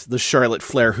as the Charlotte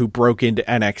Flair who broke into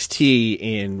NXT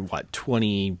in,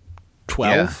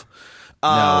 2012?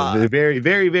 No, they're very,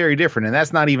 very, very different. And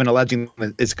that's not even alleging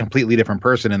that it's a completely different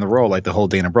person in the role, like the whole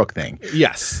Dana Brooke thing.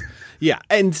 Yes. Yeah,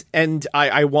 and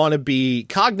I want to be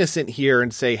cognizant here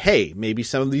and say, hey, maybe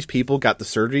some of these people got the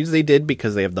surgeries they did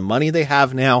because they have the money they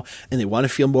have now, and they want to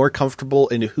feel more comfortable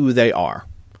in who they are.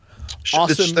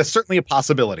 Awesome. That's certainly a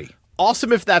possibility.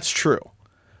 Awesome if that's true.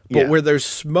 But where there's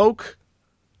smoke,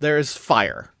 there's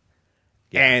fire.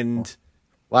 Yeah. And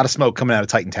a lot of smoke coming out of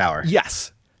Titan Tower.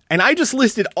 Yes. And I just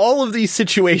listed all of these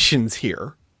situations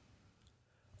here,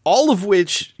 all of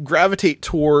which gravitate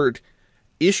toward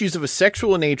issues of a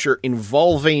sexual nature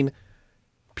involving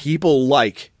people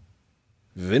like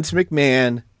Vince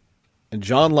McMahon and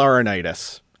John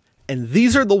Laurinaitis. And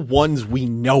these are the ones we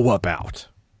know about.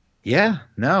 Yeah,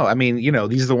 no, I mean,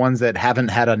 these are the ones that haven't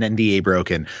had an NDA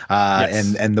broken,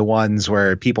 and the ones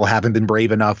where people haven't been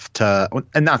brave enough to,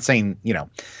 and not saying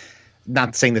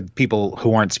that people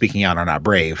who aren't speaking out are not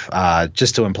brave,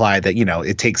 just to imply that,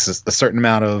 it takes a certain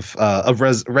amount of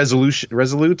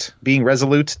being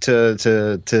resolute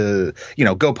to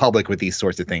go public with these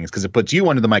sorts of things, because it puts you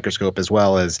under the microscope as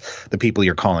well as the people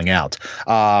you're calling out.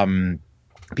 I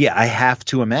have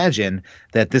to imagine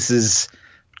that this is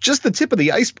just the tip of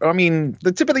the iceberg. I mean,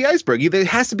 the tip of the iceberg. There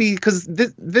has to be, because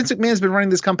Vince McMahon's been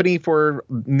running this company for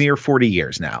near 40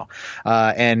 years now.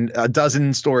 And a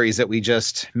dozen stories that we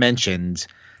just mentioned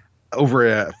over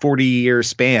a 40-year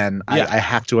span, I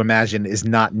have to imagine is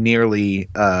not nearly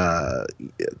a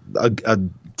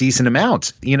decent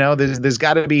amount. There's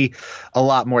got to be a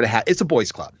lot more to have. It's a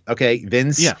boys club. Okay.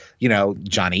 Vince,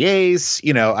 Johnny Ace,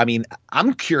 I mean,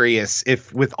 I'm curious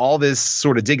if with all this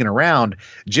sort of digging around,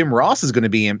 Jim Ross is going to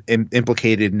be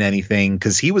implicated in anything,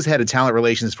 because he was head of talent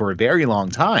relations for a very long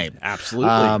time.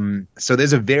 Absolutely. So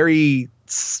there's a very,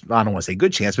 I don't want to say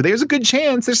good chance, but there's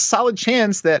a solid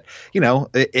chance that,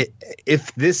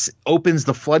 if this opens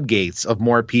the floodgates of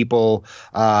more people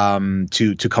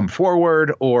to come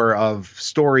forward, or of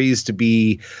stories to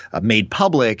be made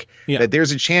public, that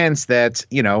there's a chance that,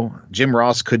 Jim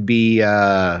Ross could be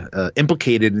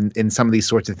implicated in some of these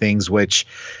sorts of things, which,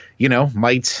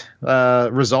 might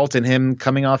result in him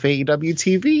coming off AEW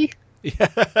TV.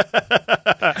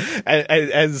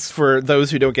 As for those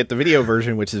who don't get the video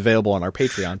version, which is available on our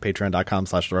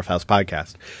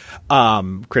patreon.com/throughhouse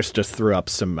podcast, Chris just threw up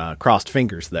some crossed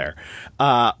fingers there.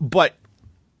 But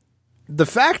the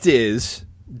fact is,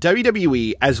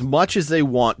 WWE, as much as they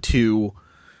want to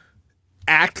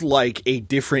act like a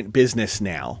different business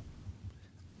now,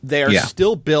 they are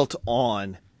still built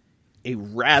on a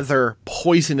rather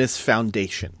poisonous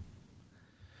foundation.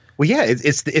 Well, yeah,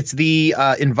 it's the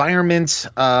environment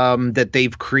that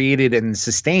they've created and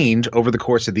sustained over the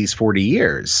course of these 40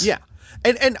 years. Yeah,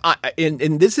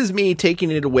 and this is me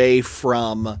taking it away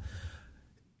from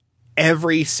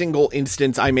every single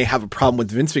instance I may have a problem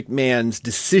with Vince McMahon's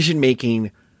decision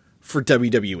making for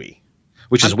WWE,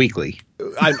 which is weekly.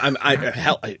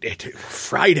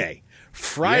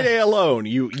 Friday alone.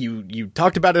 You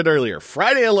talked about it earlier.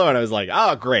 Friday alone, I was like,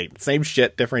 oh, great, same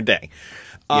shit, different day.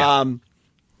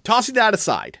 Tossing that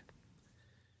aside,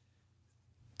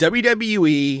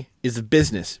 WWE is a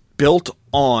business built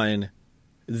on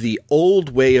the old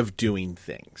way of doing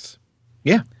things.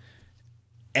 Yeah.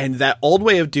 And that old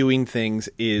way of doing things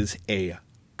is a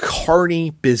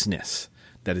carny business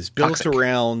that is built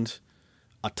around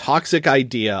a toxic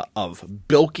idea of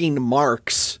bilking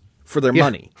marks for their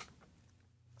money.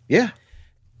 Yeah.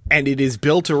 And it is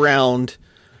built around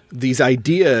these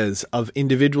ideas of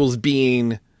individuals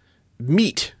being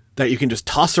meat that you can just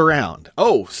toss around.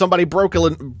 Oh, somebody broke a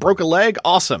leg?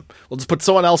 Awesome. We'll just put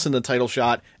someone else in the title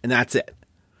shot, and that's it.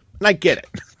 And I get it.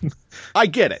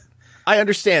 I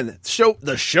understand that.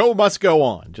 The show must go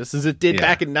on, just as it did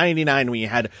back in 99 when you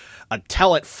had a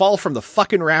talent fall from the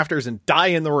fucking rafters and die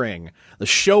in the ring. The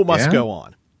show must go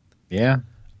on. Yeah.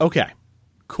 Okay,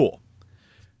 cool.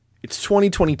 It's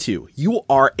 2022. You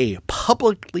are a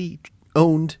publicly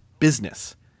owned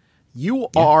business. You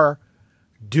are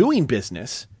doing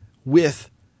business with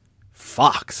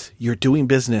Fox. You're doing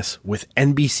business with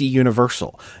NBC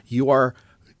Universal. You are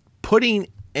putting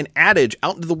an adage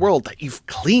out into the world that you've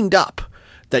cleaned up,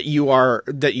 that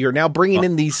you're now bringing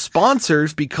in these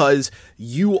sponsors because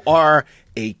you are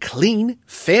a clean,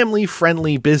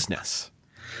 family-friendly business.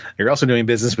 You're also doing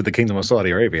business with the Kingdom of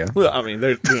Saudi Arabia. Well, I mean,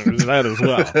 there's that as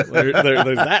well.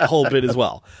 There's that whole bit as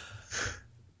well.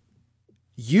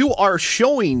 You are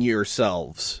showing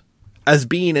yourselves as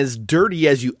being as dirty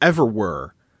as you ever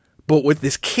were, but with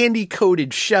this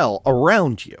candy-coated shell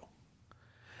around you.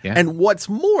 Yeah. And what's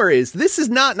more is, this is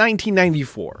not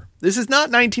 1994. This is not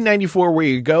 1994 where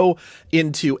you go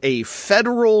into a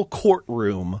federal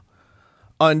courtroom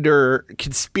under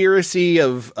conspiracy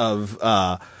of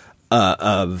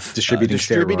distributing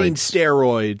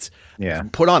steroids. Yeah.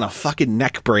 Put on a fucking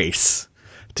neck brace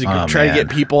to try to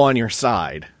get people on your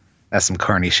side. That's some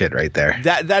carny shit right there.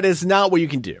 That is not what you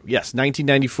can do. Yes,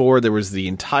 1994, there was the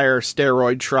entire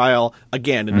steroid trial.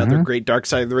 Again, another great Dark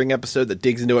Side of the Ring episode that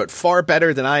digs into it far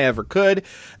better than I ever could.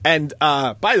 And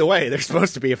by the way, there's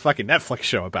supposed to be a fucking Netflix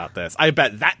show about this. I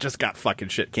bet that just got fucking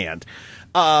shit canned.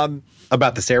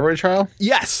 About the steroid trial?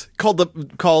 Yes, called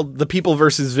The People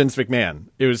versus Vince McMahon.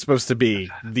 It was supposed to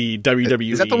be the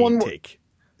WWE Is that the one take.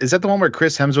 Is that the one where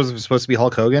Chris Hemsworth was supposed to be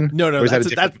Hulk Hogan? No,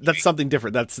 that's something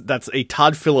different. That's a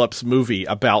Todd Phillips movie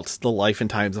about the life and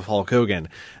times of Hulk Hogan.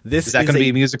 Is that going to be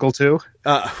a musical too?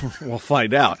 We'll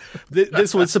find out.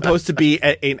 This was supposed to be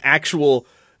an actual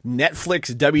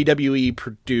Netflix WWE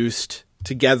produced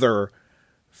together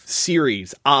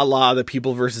series, a la The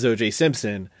People versus O.J.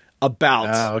 Simpson,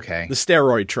 about the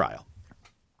steroid trial.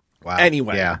 Wow.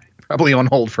 Anyway. Yeah. Probably on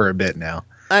hold for a bit now.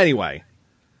 Anyway.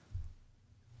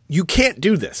 You can't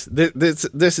do this.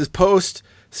 This is post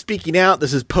speaking out.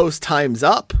 This is post Time's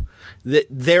Up. That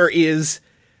there is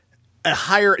a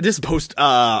higher. This is post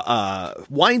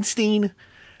Weinstein.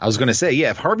 I was going to say,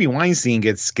 if Harvey Weinstein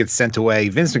gets sent away,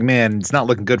 Vince McMahon, it's not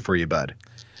looking good for you, bud.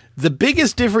 The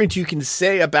biggest difference you can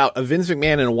say about a Vince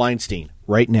McMahon and a Weinstein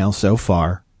right now, so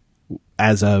far,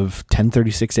 as of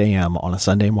 10:36 a.m. on a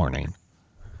Sunday morning,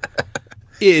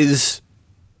 is.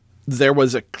 There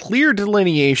was a clear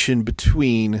delineation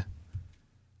between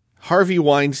Harvey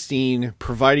Weinstein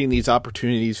providing these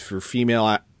opportunities for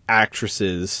female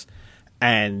actresses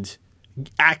and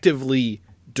actively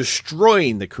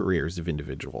destroying the careers of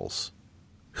individuals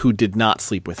who did not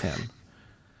sleep with him.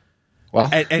 Well,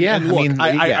 and look,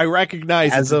 I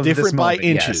recognize it's different by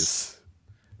inches. Yes.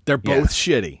 They're both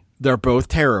shitty. They're both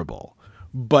terrible.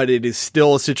 But it is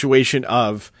still a situation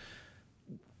of,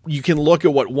 you can look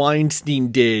at what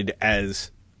Weinstein did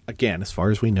as, again, as far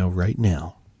as we know right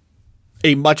now,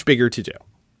 a much bigger to-do.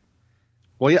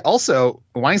 Well, yeah, also,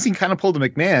 Weinstein kind of pulled a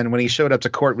McMahon when he showed up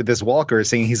to court with this walker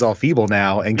saying he's all feeble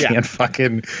now and can't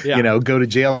fucking, go to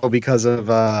jail because of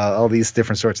all these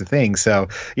different sorts of things. So,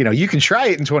 you can try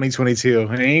it in 2022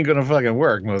 and it ain't going to fucking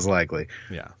work, most likely.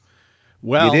 Yeah.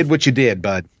 Well, you did what you did,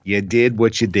 bud. You did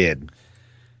what you did.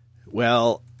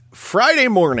 Well, Friday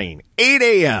morning, 8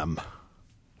 a.m.,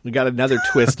 we got another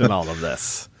twist in all of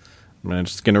this. I'm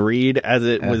just going to read as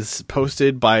it was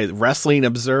posted by Wrestling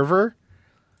Observer.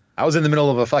 I was in the middle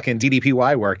of a fucking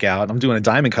DDPY workout. I'm doing a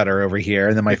diamond cutter over here,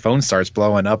 and then my phone starts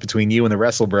blowing up between you and the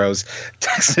Wrestle Bros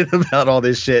texting about all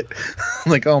this shit.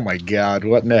 I'm like, oh my God,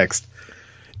 what next?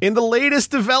 In the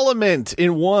latest development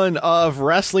in one of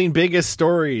wrestling biggest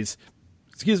stories,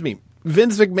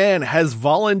 Vince McMahon has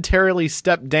voluntarily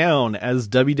stepped down as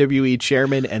WWE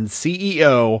chairman and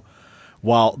CEO,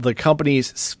 while the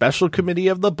company's special committee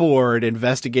of the board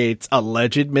investigates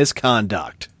alleged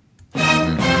misconduct.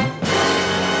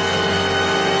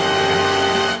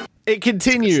 It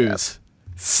continues.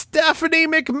 Stephanie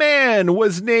McMahon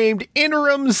was named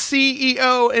interim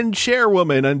CEO and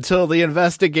chairwoman until the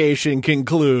investigation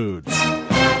concludes.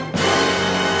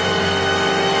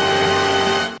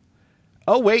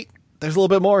 Oh, wait, there's a little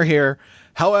bit more here.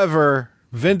 However,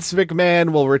 Vince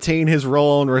McMahon will retain his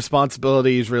role and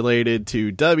responsibilities related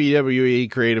to WWE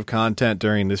creative content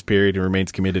during this period and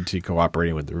remains committed to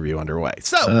cooperating with the review underway.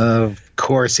 So, of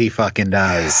course he fucking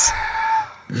does.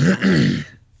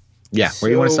 Yeah, where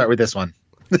do you want to start with this one?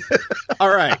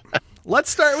 All right, let's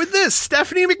start with this.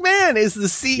 Stephanie McMahon is the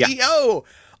CEO. Yeah.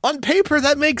 On paper,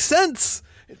 that makes sense.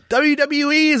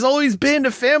 WWE has always been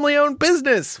a family-owned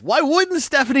business. Why wouldn't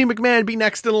Stephanie McMahon be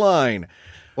next in line?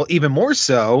 Well, even more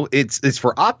so, it's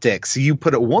for optics. You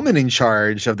put a woman in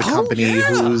charge of the company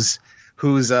whose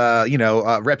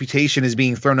reputation is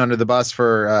being thrown under the bus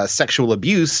for sexual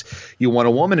abuse. You want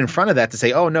a woman in front of that to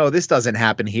say, "Oh no, this doesn't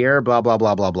happen here." Blah blah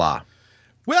blah blah blah.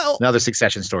 Well, another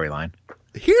Succession storyline.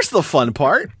 Here's the fun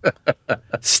part.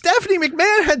 Stephanie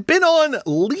McMahon had been on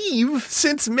leave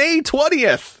since May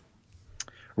 20th.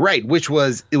 Right, which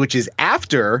is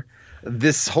after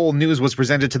this whole news was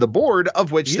presented to the board,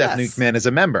 of which Stephanie McMahon is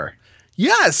a member.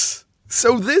 Yes.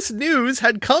 So this news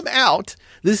had come out.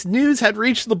 This news had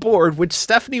reached the board, which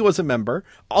Stephanie was a member.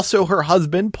 Also her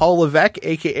husband, Paul Levesque,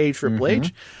 a.k.a. Triple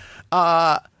H.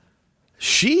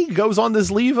 She goes on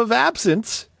this leave of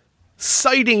absence,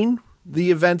 citing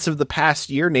the events of the past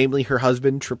year, namely her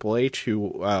husband, Triple H, who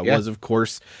was, of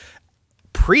course,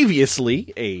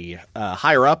 previously a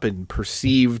higher up and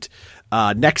perceived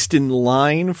next in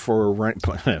line for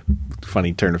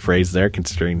funny turn of phrase there,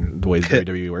 considering the way the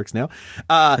WWE works now.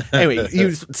 Anyway, he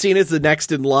was seen as the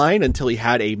next in line until he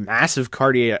had a massive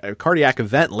cardiac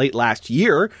event late last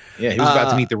year. Yeah, he was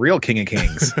about to meet the real King of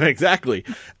Kings. Exactly.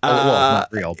 Well,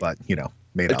 not real, but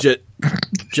made up.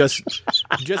 Just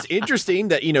interesting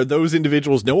that those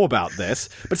individuals know about this.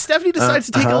 But Stephanie decides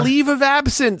to take a leave of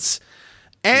absence,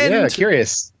 and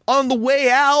curious. On the way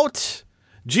out,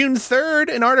 June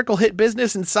 3rd, an article hit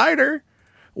Business Insider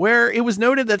where it was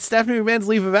noted that Stephanie McMahon's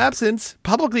leave of absence,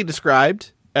 publicly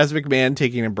described as McMahon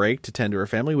taking a break to tend to her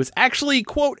family, was actually,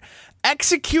 quote,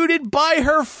 executed by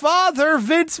her father,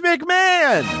 Vince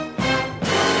McMahon.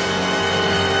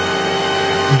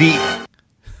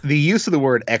 The use of the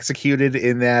word executed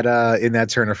in that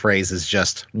turn of phrase is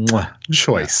just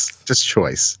choice. Yeah. Just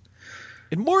choice.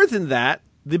 And more than that,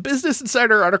 the Business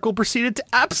Insider article proceeded to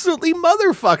absolutely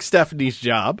motherfuck Stephanie's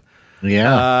job.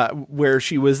 Yeah. Where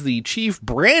she was the chief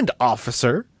brand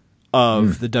officer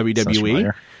of the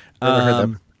WWE.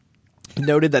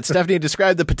 Noted that Stephanie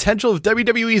described the potential of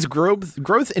WWE's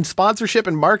growth in sponsorship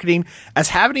and marketing as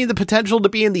having the potential to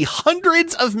be in the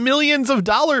hundreds of millions of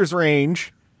dollars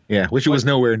range. Yeah, which it was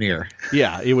nowhere near.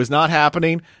 Yeah, it was not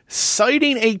happening.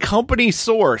 Citing a company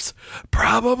source,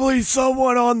 probably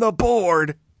someone on the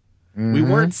board. We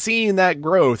weren't seeing that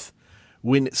growth.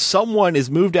 When someone is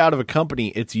moved out of a company,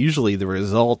 it's usually the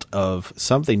result of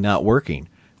something not working.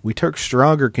 We took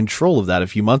stronger control of that a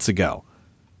few months ago.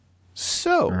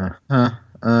 So,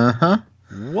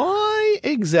 why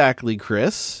exactly,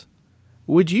 Chris,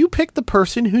 would you pick the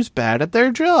person who's bad at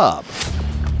their job?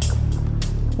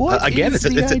 What again, is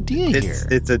the idea here?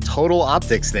 It's a total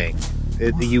optics thing.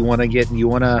 You want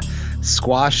to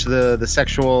squash the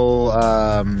sexual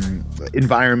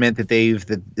environment that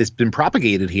has been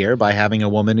propagated here by having a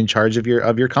woman in charge of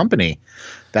your company.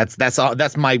 That's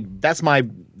my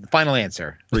final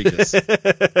answer, Regis.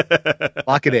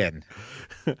 Lock it in.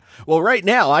 Well, right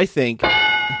now I think,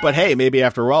 but hey, maybe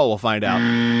after all we'll find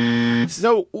out.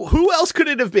 So who else could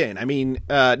it have been? I mean,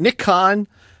 Nick Khan.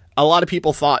 A lot of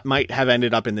people thought might have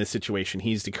ended up in this situation.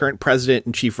 He's the current president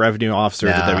and chief revenue officer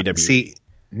of the WWE. See,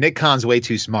 Nick Khan's way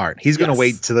too smart. He's going to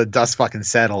wait till the dust fucking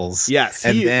settles. Yes,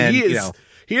 he is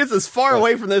as far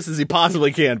away from this as he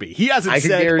possibly can be. He hasn't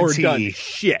said or done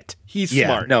shit. He's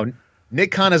smart. No,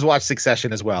 Nick Khan has watched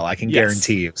Succession as well. I can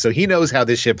guarantee you. So he knows how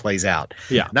this shit plays out.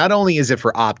 Yeah. Not only is it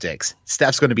for optics,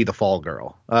 Steph's going to be the fall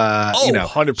girl.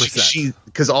 100%.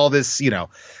 Because all this,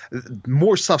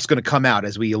 more stuff's going to come out,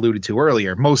 as we alluded to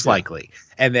earlier, most likely.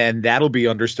 And then that'll be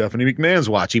under Stephanie McMahon's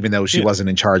watch, even though she wasn't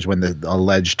in charge when the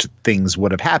alleged things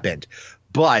would have happened.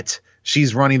 But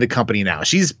she's running the company now.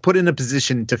 She's put in a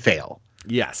position to fail.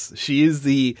 Yes, she is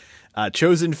the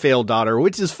chosen failed daughter,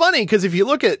 which is funny because if you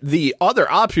look at the other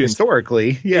options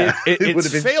historically,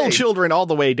 it's failed children all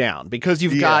the way down, because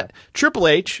you've got Triple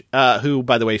H, who,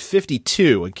 by the way,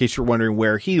 52, in case you're wondering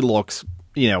where he looks,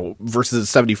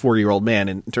 versus a 74-year-old man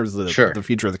in terms of the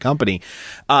future of the company.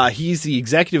 He's the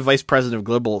executive vice president of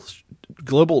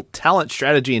global talent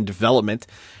strategy and development.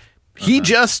 He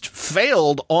just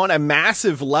failed on a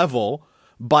massive level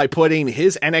by putting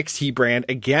his NXT brand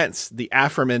against the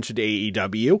aforementioned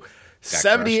AEW.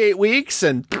 78 weeks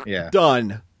and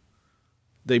done.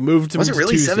 They moved him. Was it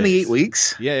really Tuesdays. 78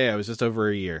 weeks? Yeah. It was just over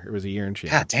a year. It was a year and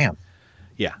change. God damn.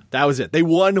 Yeah, that was it. They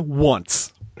won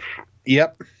once.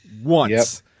 Yep.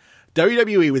 Once. Yep.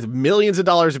 WWE, with millions of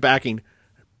dollars of backing,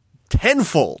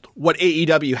 tenfold what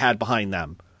AEW had behind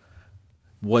them,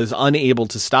 was unable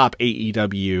to stop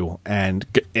AEW, and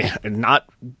not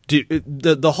do,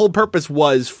 the whole purpose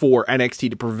was for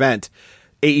NXT to prevent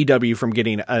AEW from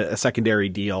getting a secondary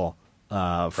deal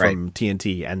from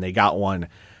TNT, and they got one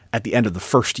at the end of the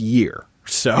first year.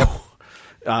 So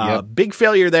big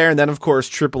failure there. And then, of course,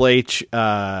 Triple H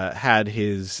had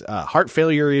his heart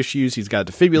failure issues. He's got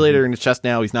a defibrillator in his chest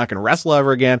now. He's not going to wrestle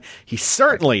ever again. He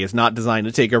certainly is not designed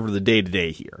to take over the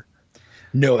day-to-day here.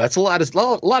 No, that's a lot of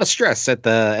stress as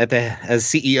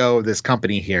CEO of this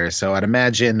company here. So I'd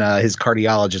imagine his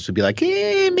cardiologist would be like,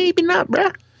 maybe not,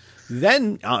 bruh.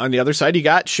 Then on the other side, you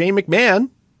got Shane McMahon,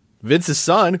 Vince's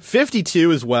son,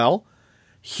 52 as well.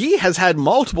 He has had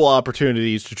multiple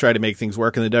opportunities to try to make things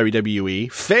work in the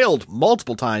WWE, failed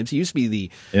multiple times. He used to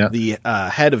be the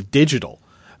head of digital.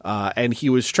 And he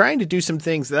was trying to do some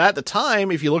things that at the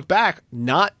time, if you look back,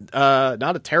 not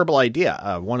a terrible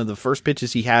idea. One of the first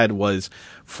pitches he had was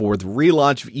for the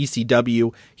relaunch of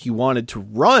ECW. He wanted to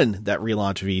run that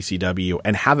relaunch of ECW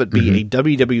and have it be a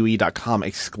WWE.com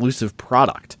exclusive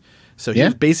product. So he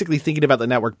was basically thinking about the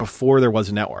network before there was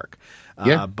a network.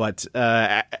 But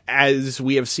as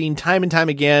we have seen time and time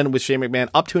again with Shane McMahon,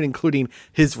 up to and including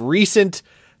his recent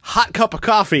hot cup of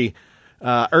coffee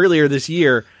earlier this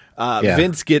year,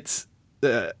 Vince gets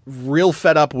real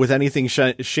fed up with anything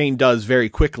Shane does very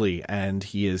quickly, and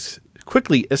he is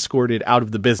quickly escorted out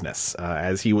of the business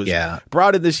as he was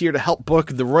brought in this year to help book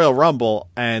the Royal Rumble,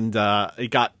 and it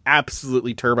got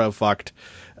absolutely turbo fucked.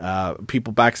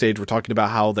 People backstage were talking about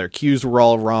how their cues were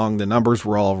all wrong, the numbers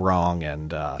were all wrong,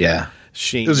 and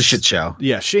Shane, it was a shit show.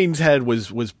 Yeah, Shane's head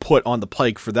was put on the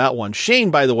pike for that one. Shane,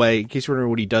 by the way, in case you're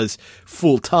wondering what he does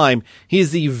full time, he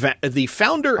is the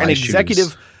founder and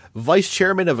executive vice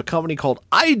chairman of a company called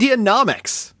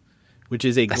Ideanomics, which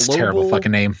is a terrible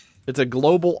fucking name. It's a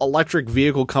global electric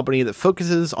vehicle company that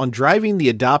focuses on driving the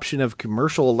adoption of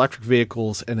commercial electric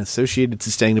vehicles and associated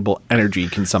sustainable energy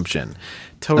consumption.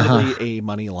 Totally a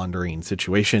money laundering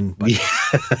situation, but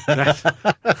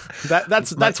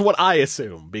that's what I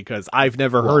assume, because I've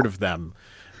never heard of them,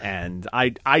 and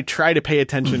I try to pay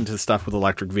attention to stuff with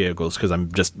electric vehicles because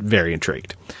I'm just very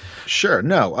intrigued. Sure,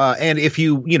 no, and if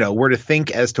you were to think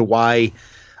as to why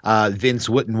Vince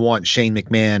wouldn't want Shane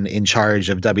McMahon in charge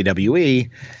of WWE,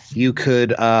 you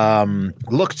could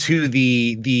look to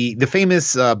the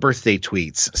famous birthday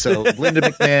tweets. So Linda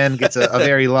McMahon gets a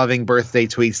very loving birthday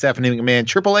tweet. Stephanie McMahon,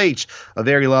 Triple H, a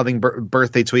very loving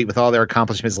birthday tweet with all their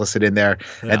accomplishments listed in there.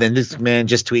 Yeah. And then this man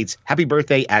just tweets, "Happy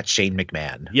birthday" at Shane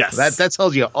McMahon. Yes. That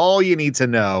tells you all you need to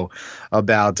know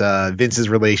about Vince's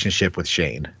relationship with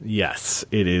Shane. Yes,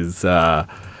 it is.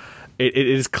 It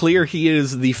is clear he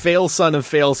is the fail son of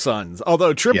fail sons,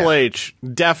 although Triple H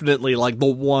definitely like the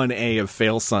 1A of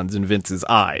fail sons in Vince's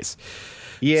eyes.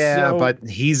 Yeah, but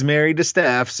he's married to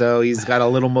Steph, so he's got a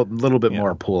little bit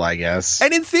more pull, I guess.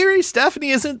 And in theory,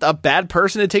 Stephanie isn't a bad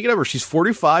person to take it over. She's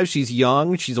 45, she's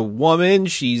young, she's a woman,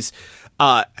 she's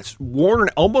worn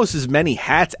almost as many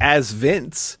hats as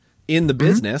Vince in the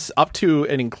business, up to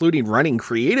and including running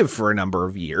creative for a number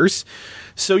of years.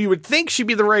 So you would think she'd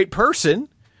be the right person.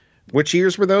 Which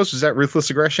years were those? Was that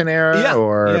Ruthless Aggression era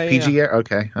or PG era?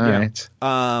 Okay, all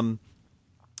right.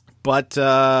 But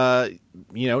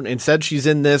instead she's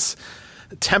in this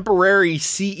temporary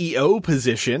CEO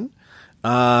position.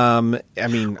 By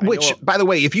the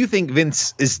way, if you think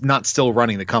Vince is not still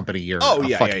running the company, you're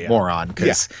a fucking moron,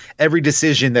 because every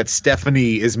decision that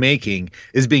Stephanie is making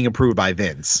is being approved by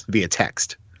Vince via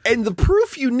text. And the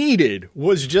proof you needed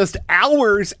was just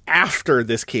hours after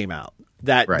this came out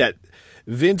that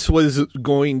Vince was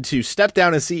going to step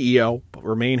down as CEO but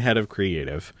remain head of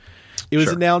creative. It was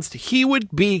announced he would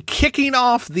be kicking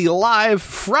off the live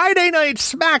Friday Night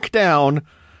SmackDown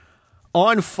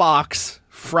on Fox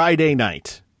Friday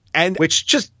night. And which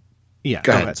just go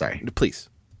ahead. Sorry, please.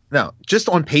 No, just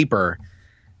on paper,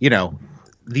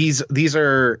 these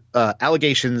are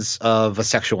allegations of a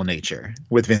sexual nature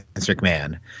with Vince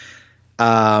McMahon.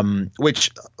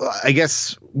 Which I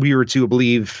guess we were to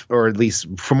believe, or at least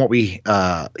from what we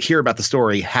hear about the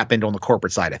story, happened on the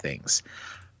corporate side of things.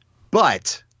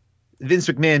 But Vince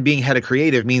McMahon being head of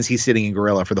creative means he's sitting in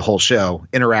Gorilla for the whole show,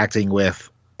 interacting with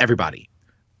everybody,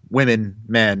 women,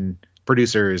 men,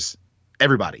 producers,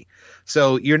 everybody.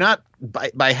 So you're not,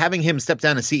 by having him step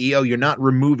down as CEO, you're not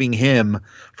removing him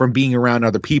from being around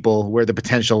other people where the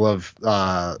potential of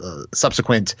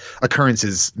subsequent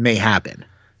occurrences may happen.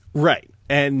 Right.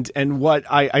 And what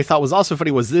I thought was also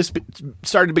funny was this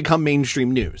started to become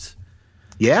mainstream news.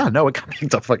 Yeah, no, it got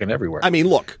picked up fucking everywhere. I mean,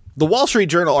 look, the Wall Street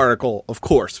Journal article, of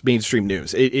course, mainstream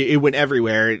news. It went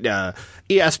everywhere.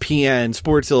 ESPN,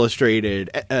 Sports Illustrated,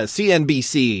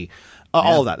 CNBC,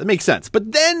 all of that. That makes sense.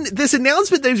 But then this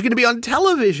announcement that he was going to be on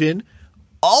television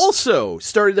also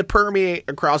started to permeate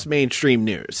across mainstream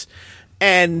news.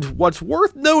 And what's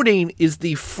worth noting is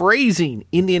the phrasing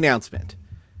in the announcement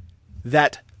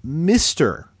that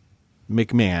Mr.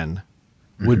 McMahon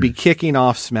would be kicking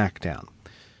off SmackDown.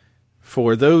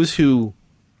 For those who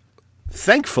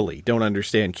thankfully don't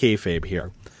understand kayfabe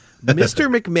here,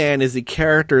 Mr. McMahon is the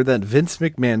character that Vince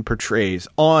McMahon portrays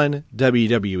on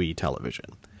WWE television.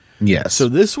 Yes. So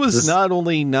this was not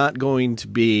only not going to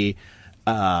be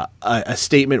a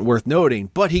statement worth noting,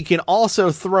 but he can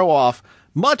also throw off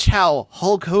Much how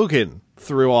Hulk Hogan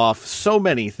threw off so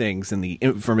many things in the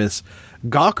infamous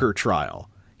Gawker trial.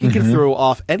 He can throw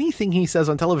off anything he says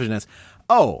on television as,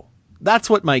 oh, that's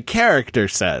what my character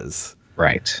says.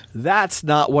 Right. That's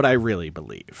not what I really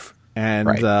believe.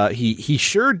 And he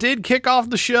sure did kick off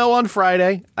the show on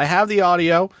Friday. I have the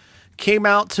audio. Came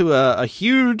out to a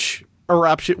huge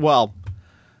eruption. Well,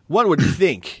 one would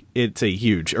think it's a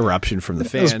huge eruption from the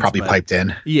fans. It was probably piped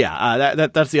in. Yeah,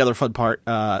 that's the other fun part.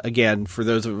 Again, for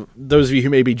those of you who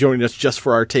may be joining us just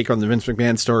for our take on the Vince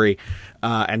McMahon story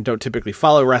and don't typically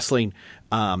follow wrestling,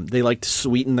 they like to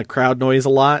sweeten the crowd noise a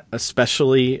lot,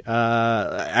 especially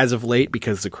as of late,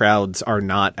 because the crowds are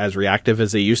not as reactive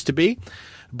as they used to be.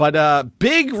 But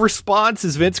big response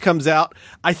as Vince comes out.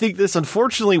 I think this,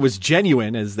 unfortunately, was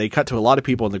genuine, as they cut to a lot of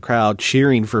people in the crowd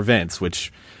cheering for Vince,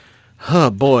 which, oh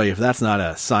boy, if that's not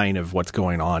a sign of what's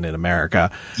going on in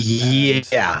America.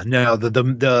 Yeah, no,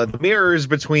 the mirrors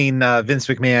between Vince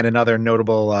McMahon and other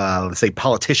notable, let's say,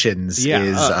 politicians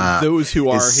is those who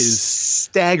are his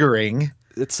staggering.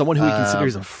 It's someone who he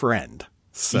considers a friend.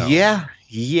 So yeah,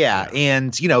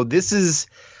 and this is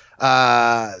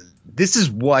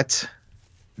what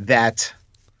that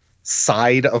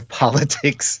side of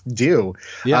politics do.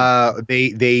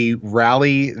 They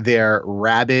rally their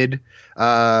rabid,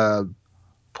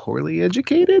 poorly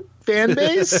educated fan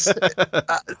base.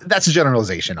 That's a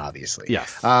generalization, obviously.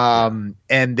 Yes. And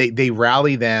they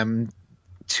rally them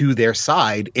to their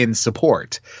side in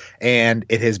support, and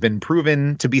it has been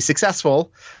proven to be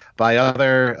successful by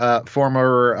other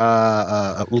former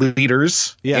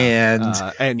leaders. And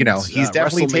he's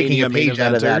definitely taking a page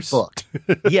out of that book.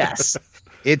 Yes.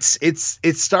 It's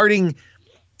starting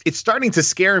to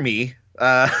scare me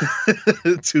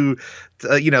to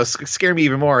scare me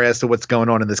even more as to what's going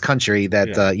on in this country,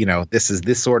 that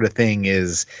this sort of thing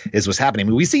is what's happening. I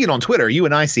mean, we see it on Twitter. You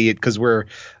and I see it because we're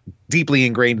deeply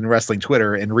ingrained in wrestling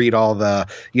Twitter and read all the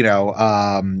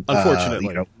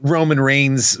unfortunately Roman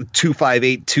Reigns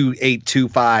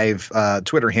 2582825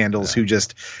 Twitter handles who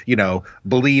just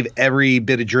believe every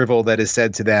bit of drivel that is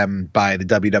said to them by the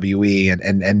WWE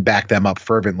and back them up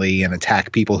fervently and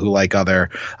attack people who like other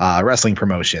wrestling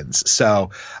promotions. So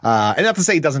enough to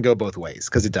say it doesn't go both ways,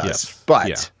 because it does.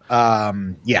 But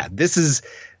this is.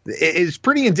 It's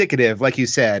pretty indicative, like you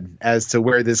said, as to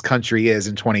where this country is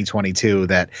in 2022,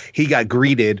 that he got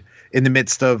greeted in the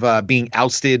midst of being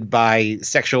ousted by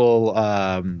sexual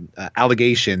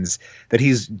allegations, that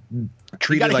he's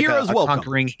treated like a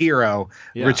conquering hero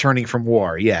returning from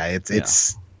war. Yeah,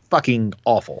 it's fucking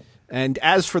awful. And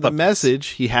as for the message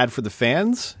he had for the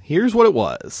fans, here's what it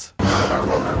was.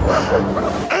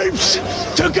 Apes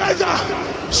together!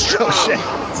 Strong! Oh, shit.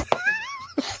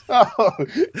 Oh,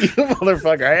 you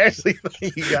motherfucker. I actually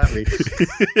think you got me.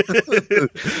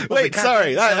 Wait,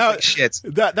 sorry. That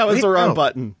was the wrong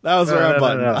button. That was the wrong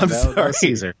button. I'm sorry.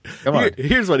 Caesar. Come on.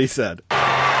 Here's what he said.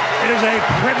 It is a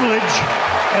privilege,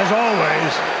 as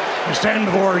always, to stand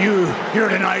before you here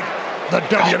tonight, the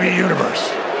WWE Universe.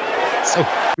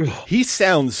 He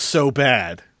sounds so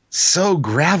bad. So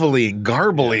gravelly and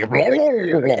garbly.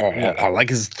 Like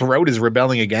his throat is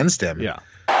rebelling against him. Yeah.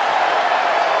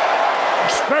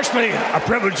 Especially a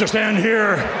privilege to stand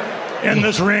here in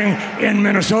this ring in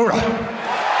Minnesota.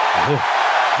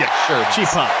 Yeah, sure. Cheap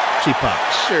pop.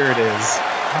 Sure it is.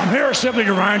 I'm here simply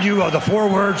to remind you of the 4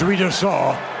 words we just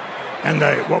saw and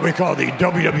what we call the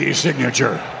WWE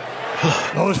signature.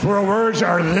 Those 4 words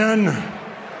are then,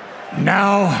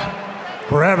 now,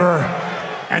 forever,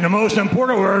 and the most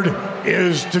important word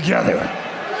is together.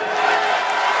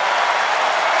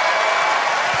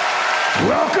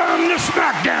 Welcome to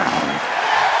SmackDown.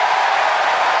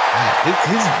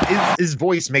 His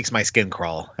voice makes my skin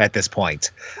crawl at this point.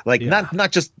 Like not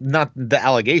the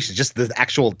allegations, just the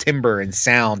actual timbre and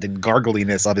sound and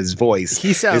gargliness of his voice.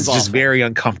 He sounds just very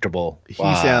uncomfortable. He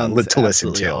sounds to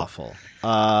listen to. Awful.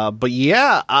 But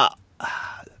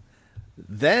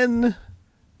then,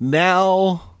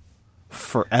 now,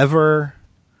 forever,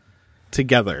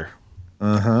 together.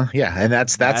 Yeah, and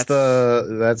that's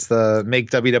the make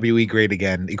WWE great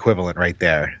again equivalent right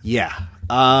there. Yeah.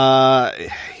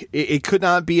 It could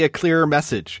not be a clearer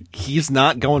message. He's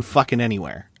not going fucking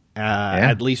anywhere.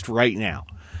 At least right now.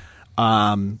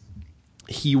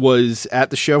 He was at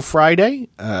the show Friday,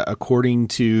 according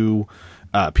to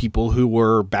people who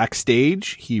were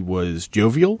backstage. He was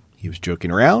jovial. He was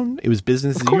joking around. It was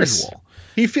business as usual.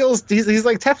 He feels he's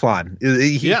like Teflon.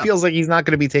 He feels like he's not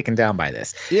going to be taken down by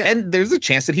this. Yeah. And there's a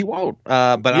chance that he won't.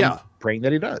 But I'm praying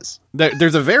that he does.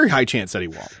 There's a very high chance that he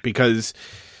won't, because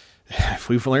if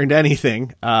we've learned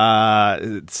anything,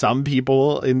 some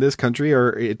people in this country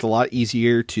it's a lot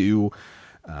easier to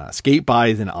skate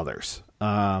by than others.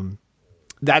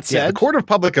 That said, the court of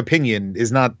public opinion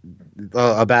is not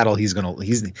a battle he's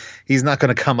not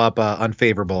gonna come up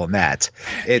unfavorable in that.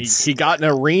 He got an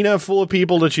arena full of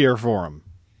people to cheer for him.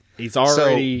 He's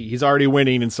already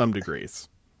winning in some degrees.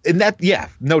 And that,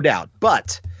 no doubt.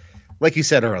 But like you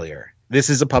said earlier, this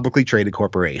is a publicly traded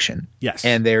corporation. Yes.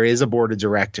 And there is a board of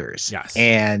directors. Yes.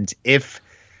 And if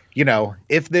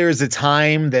there's a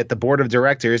time that the board of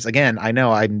directors, again, I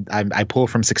know I pull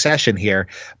from Succession here,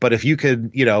 but if you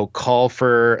could, call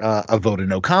for a vote of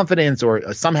no confidence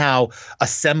or somehow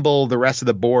assemble the rest of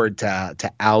the board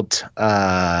to oust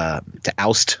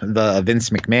the Vince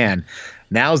McMahon,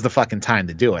 now's the fucking time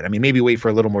to do it. I mean, maybe wait for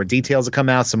a little more details to come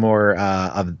out, some more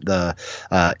of the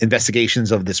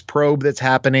investigations of this probe that's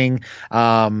happening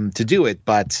to do it.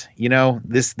 But,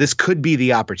 this could be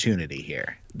the opportunity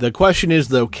here. The question is,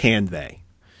 though, can they?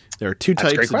 There are two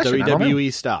types of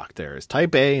WWE stock. There is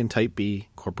Type A and Type B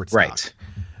corporate stock. Right.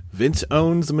 Vince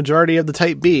owns the majority of the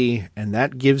Type B, and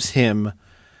that gives him,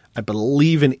 I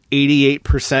believe, an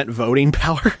 88% voting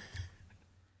power.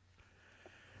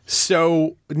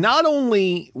 So not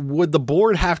only would the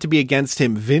board have to be against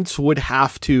him, Vince would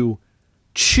have to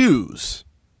choose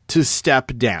to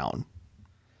step down.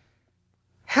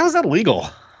 How's that legal?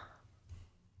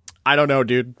 I don't know,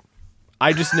 dude.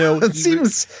 I just know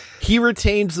he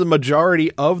retains the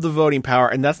majority of the voting power,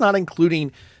 and that's not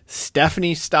including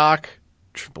Stephanie's stock,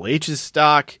 Triple H's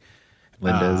stock,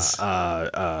 Linda's,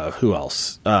 who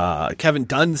else? Kevin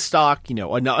Dunn's stock.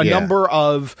 Number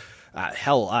of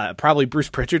probably Bruce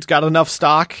Pritchard's got enough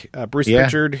stock.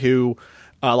 Pritchard, who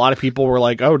a lot of people were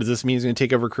like, "Oh, does this mean he's going to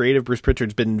take over creative?" Bruce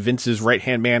Pritchard's been Vince's right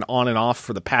hand man on and off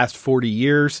for the past 40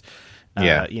 years.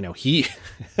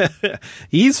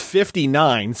 He's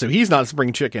 59, so he's not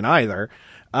spring chicken either.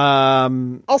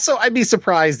 Also, I'd be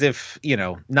surprised if,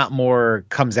 not more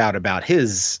comes out about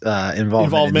his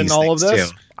involvement in all of this.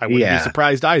 Too. I wouldn't be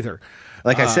surprised either.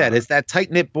 Like I said, it's that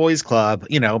tight-knit boys club.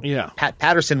 Pat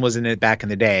Patterson was in it back in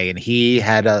the day, and he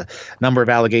had a number of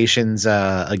allegations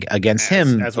against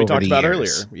him as we talked about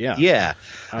earlier. Yeah.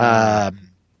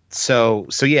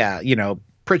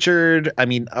 Pritchard, I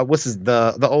mean, what's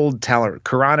the old talent?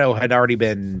 Carano had already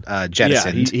been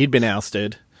jettisoned. Yeah, he'd been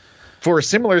ousted. For a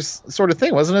similar sort of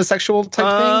thing. Wasn't it a sexual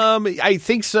type thing? I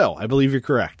think so. I believe you're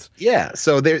correct. Yeah,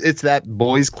 so it's that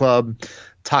boys club,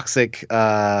 toxic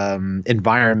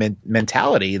environment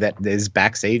mentality that is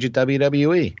backstage at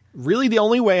WWE. Really, the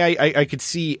only way I could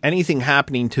see anything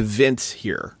happening to Vince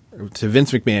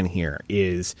McMahon here,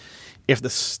 is if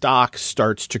the stock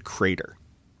starts to crater.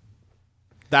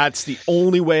 That's the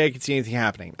only way I could see anything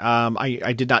happening.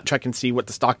 I did not check and see what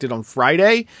the stock did on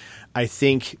Friday. I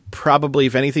think probably,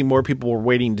 if anything, more people were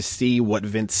waiting to see what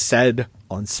Vince said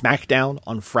on SmackDown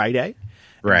on Friday.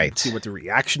 Right. See what the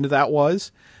reaction to that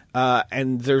was.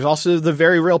 And there's also the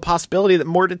very real possibility that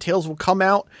more details will come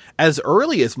out as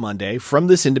early as Monday from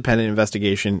this independent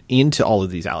investigation into all of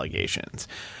these allegations.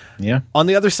 Yeah. On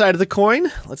the other side of the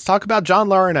coin, let's talk about John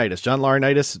Laurinaitis. John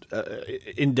Laurinaitis,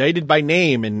 indicted by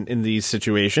name in these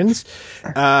situations,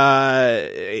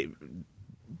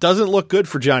 doesn't look good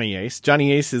for Johnny Ace.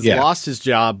 Johnny Ace has lost his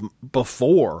job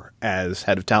before as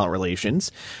head of talent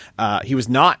relations. He was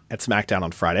not at SmackDown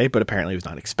on Friday, but apparently he was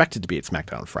not expected to be at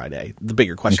SmackDown on Friday. The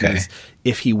bigger question is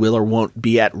if he will or won't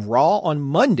be at Raw on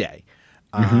Monday.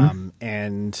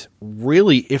 And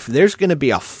really, if there's going to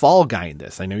be a fall guy in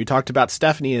this, I know you talked about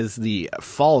Stephanie as the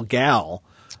fall gal.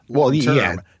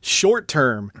 Short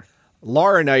term,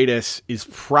 Laurinaitis is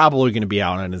probably going to be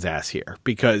out on his ass here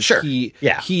because he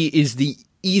is the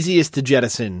easiest to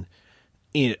jettison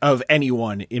of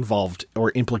anyone involved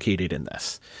or implicated in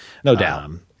this. No doubt.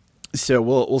 So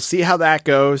we'll see how that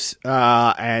goes.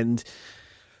 And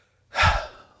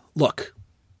look,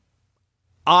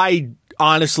 I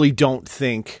honestly don't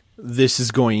think this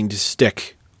is going to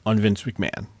stick on Vince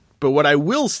McMahon. But what I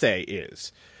will say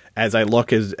is, as I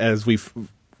look as we've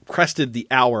crested the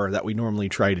hour that we normally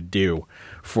try to do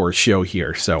for a show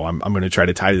here, so I'm going to try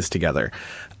to tie this together.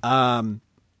 All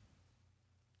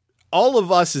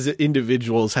of us as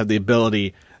individuals have the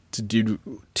ability to do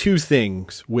two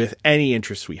things with any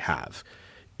interest we have.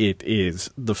 It is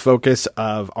the focus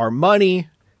of our money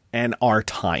and our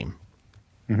time.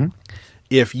 Mm-hmm.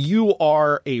 If you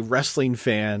are a wrestling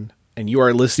fan and you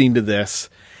are listening to this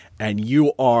and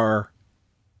you are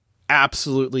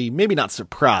absolutely, maybe not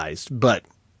surprised, but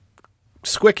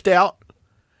squicked out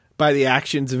by the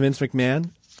actions of Vince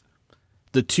McMahon,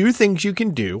 the two things you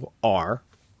can do are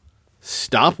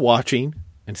stop watching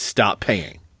and stop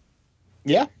paying.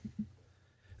 Yeah.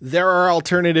 There are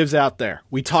alternatives out there.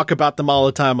 We talk about them all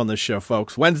the time on this show,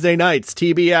 folks. Wednesday nights,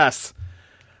 TBS.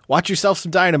 Watch yourself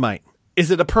some Dynamite. Is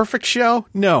it a perfect show?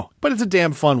 No, but it's a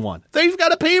damn fun one. They've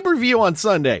got a pay-per-view on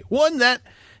Sunday. One that,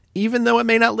 even though it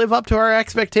may not live up to our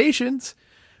expectations,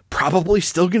 probably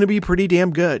still going to be pretty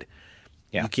damn good.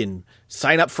 Yeah. You can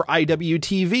sign up for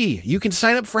IWTV. You can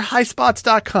sign up for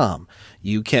highspots.com.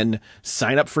 You can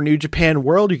sign up for New Japan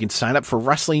World. You can sign up for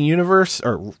Wrestling Universe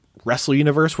or Wrestle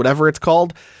Universe, whatever it's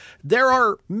called. There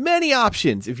are many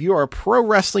options if you are a pro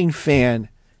wrestling fan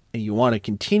and you want to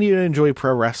continue to enjoy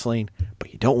pro wrestling,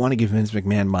 but you don't want to give Vince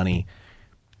McMahon money.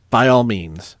 By all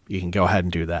means, you can go ahead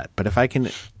and do that. But if I can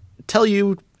tell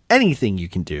you anything you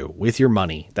can do with your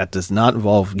money that does not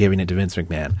involve giving it to Vince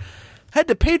McMahon, head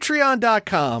to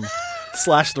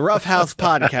patreon.com/The Rough House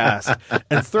Podcast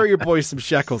and throw your boys some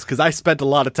shekels, because I spent a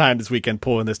lot of time this weekend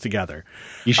pulling this together.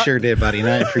 You sure did, buddy, and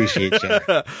I appreciate you.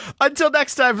 Until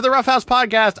next time, for The Rough House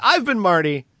Podcast, I've been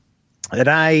Marty. And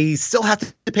I still have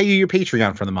to pay you your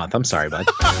Patreon for the month. I'm sorry, bud.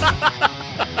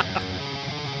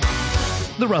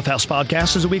 The Rough House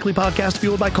Podcast is a weekly podcast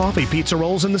fueled by coffee, pizza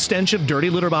rolls, and the stench of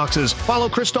dirty litter boxes. Follow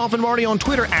Christoph and Marty on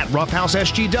Twitter at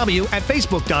RoughHouseSGW, at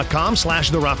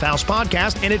Facebook.com/The Rough House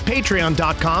Podcast, and at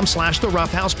Patreon.com/The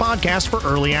Rough House Podcast for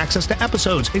early access to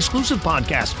episodes, exclusive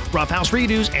podcasts, Rough House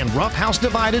redos, and Rough House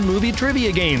Divided movie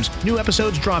trivia games. New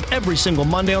episodes drop every single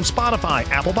Monday on Spotify,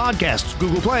 Apple Podcasts,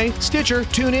 Google Play, Stitcher,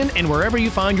 TuneIn, and wherever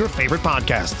you find your favorite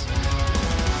podcasts.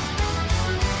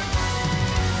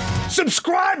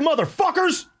 Subscribe,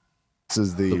 motherfuckers! This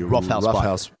is the Rough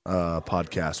House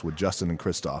podcast with Justin and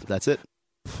Christoph. That's it.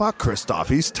 Fuck Christoph.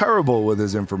 He's terrible with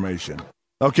his information.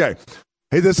 Okay.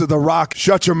 Hey, this is The Rock.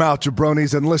 Shut your mouth,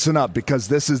 jabronis, and listen up, because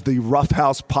this is the Rough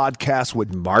House podcast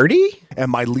with Marty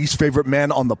and my least favorite man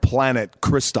on the planet,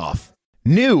 Christoph.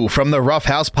 New from the Rough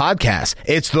House Podcast,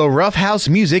 it's the Rough House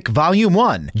Music Volume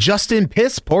 1. Justin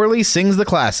Piss Poorly sings the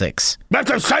classics.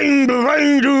 That's the same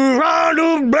range round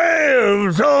of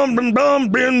bread, something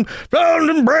bumping,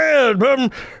 something bread,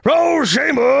 so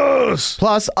shameless.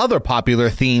 Plus other popular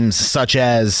themes such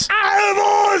as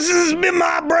I have voices in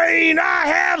my brain, I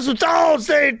have some thoughts,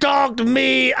 they talk to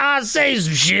me, I say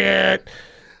some shit.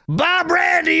 Bob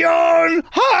Randy on.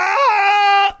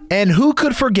 Ha! And who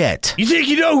could forget? You think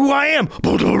you know who I am?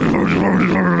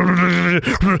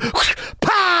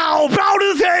 Pow! Proud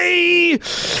to say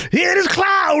it is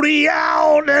cloudy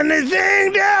out and they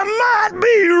think there might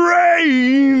be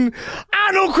rain.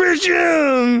 I know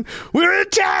Christian, we're a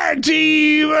tag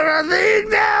team, and I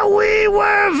think that we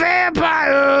were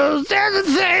vampires. That's the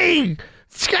thing.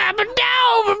 Scrapping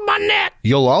down with my neck.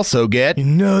 You'll also get, you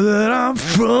know that I'm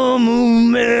from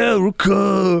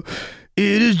America.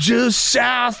 It is just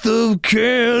south of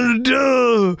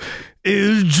Canada.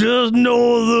 It's just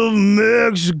north of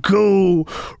Mexico.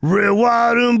 Red,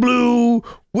 white, and blue.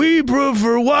 We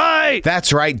prefer white.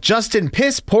 That's right. Justin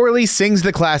Piss Poorly sings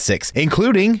the classics,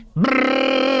 including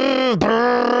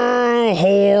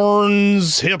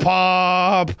horns, hip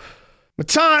hop. My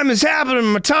time is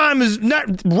happening. My time is not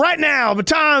right now. My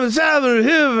time is happening.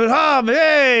 Hip hop.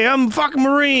 Hey, I'm a fucking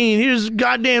Marine. Here's a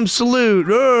goddamn salute.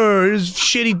 Here's a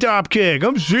shitty top kick.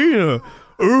 I'm Cena.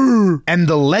 And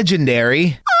the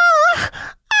legendary.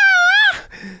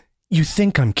 You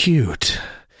think I'm cute.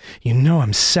 You know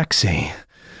I'm sexy.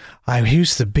 I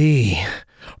used to be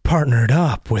partnered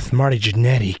up with Marty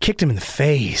Jannetty. Kicked him in the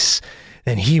face.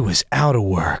 Then he was out of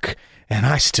work. And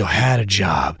I still had a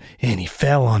job, and he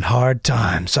fell on hard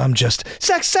times. I'm just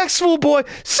successful boy,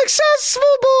 successful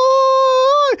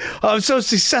boy. I'm so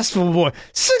successful boy,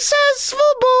 successful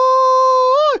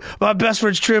boy. My best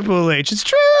friend's Triple H. It's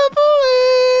Triple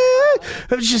H.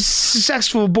 I'm just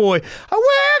successful boy. I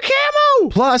wear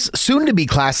camo. Plus, soon-to-be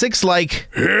classics like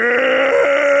Hell,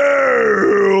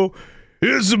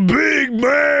 it's a big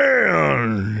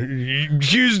man.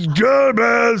 He's got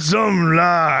about some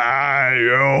lie,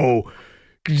 yo.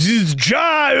 He's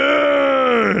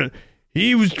giant.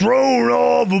 He was thrown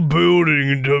off a building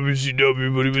in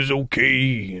WCW, but he was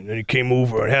okay. And then he came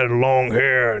over and had long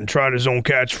hair and tried his own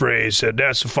catchphrase. Said,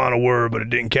 that's the final word, but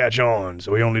it didn't catch on.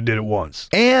 So he only did it once.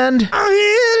 And I'm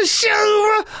here to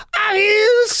show. I'm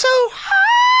here so high.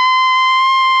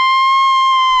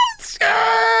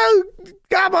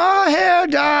 Got my hair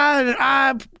dyed.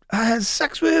 I had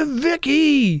sex with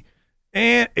Vicky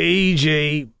and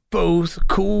AJ. Both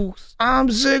cool. I'm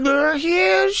Ziggler,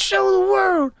 here to show the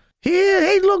world. Here,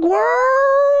 hey, look,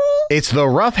 world. It's the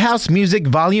Rough House Music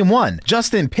Volume 1.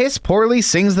 Justin Piss Poorly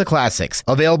sings the classics.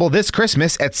 Available this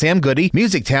Christmas at Sam Goody,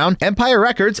 Musictown, Empire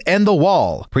Records, and The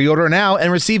Wall. Pre-order now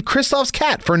and receive Christoph's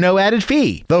cat for no added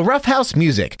fee. The Rough House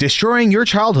Music, destroying your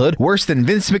childhood worse than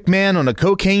Vince McMahon on a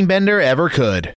cocaine bender ever could.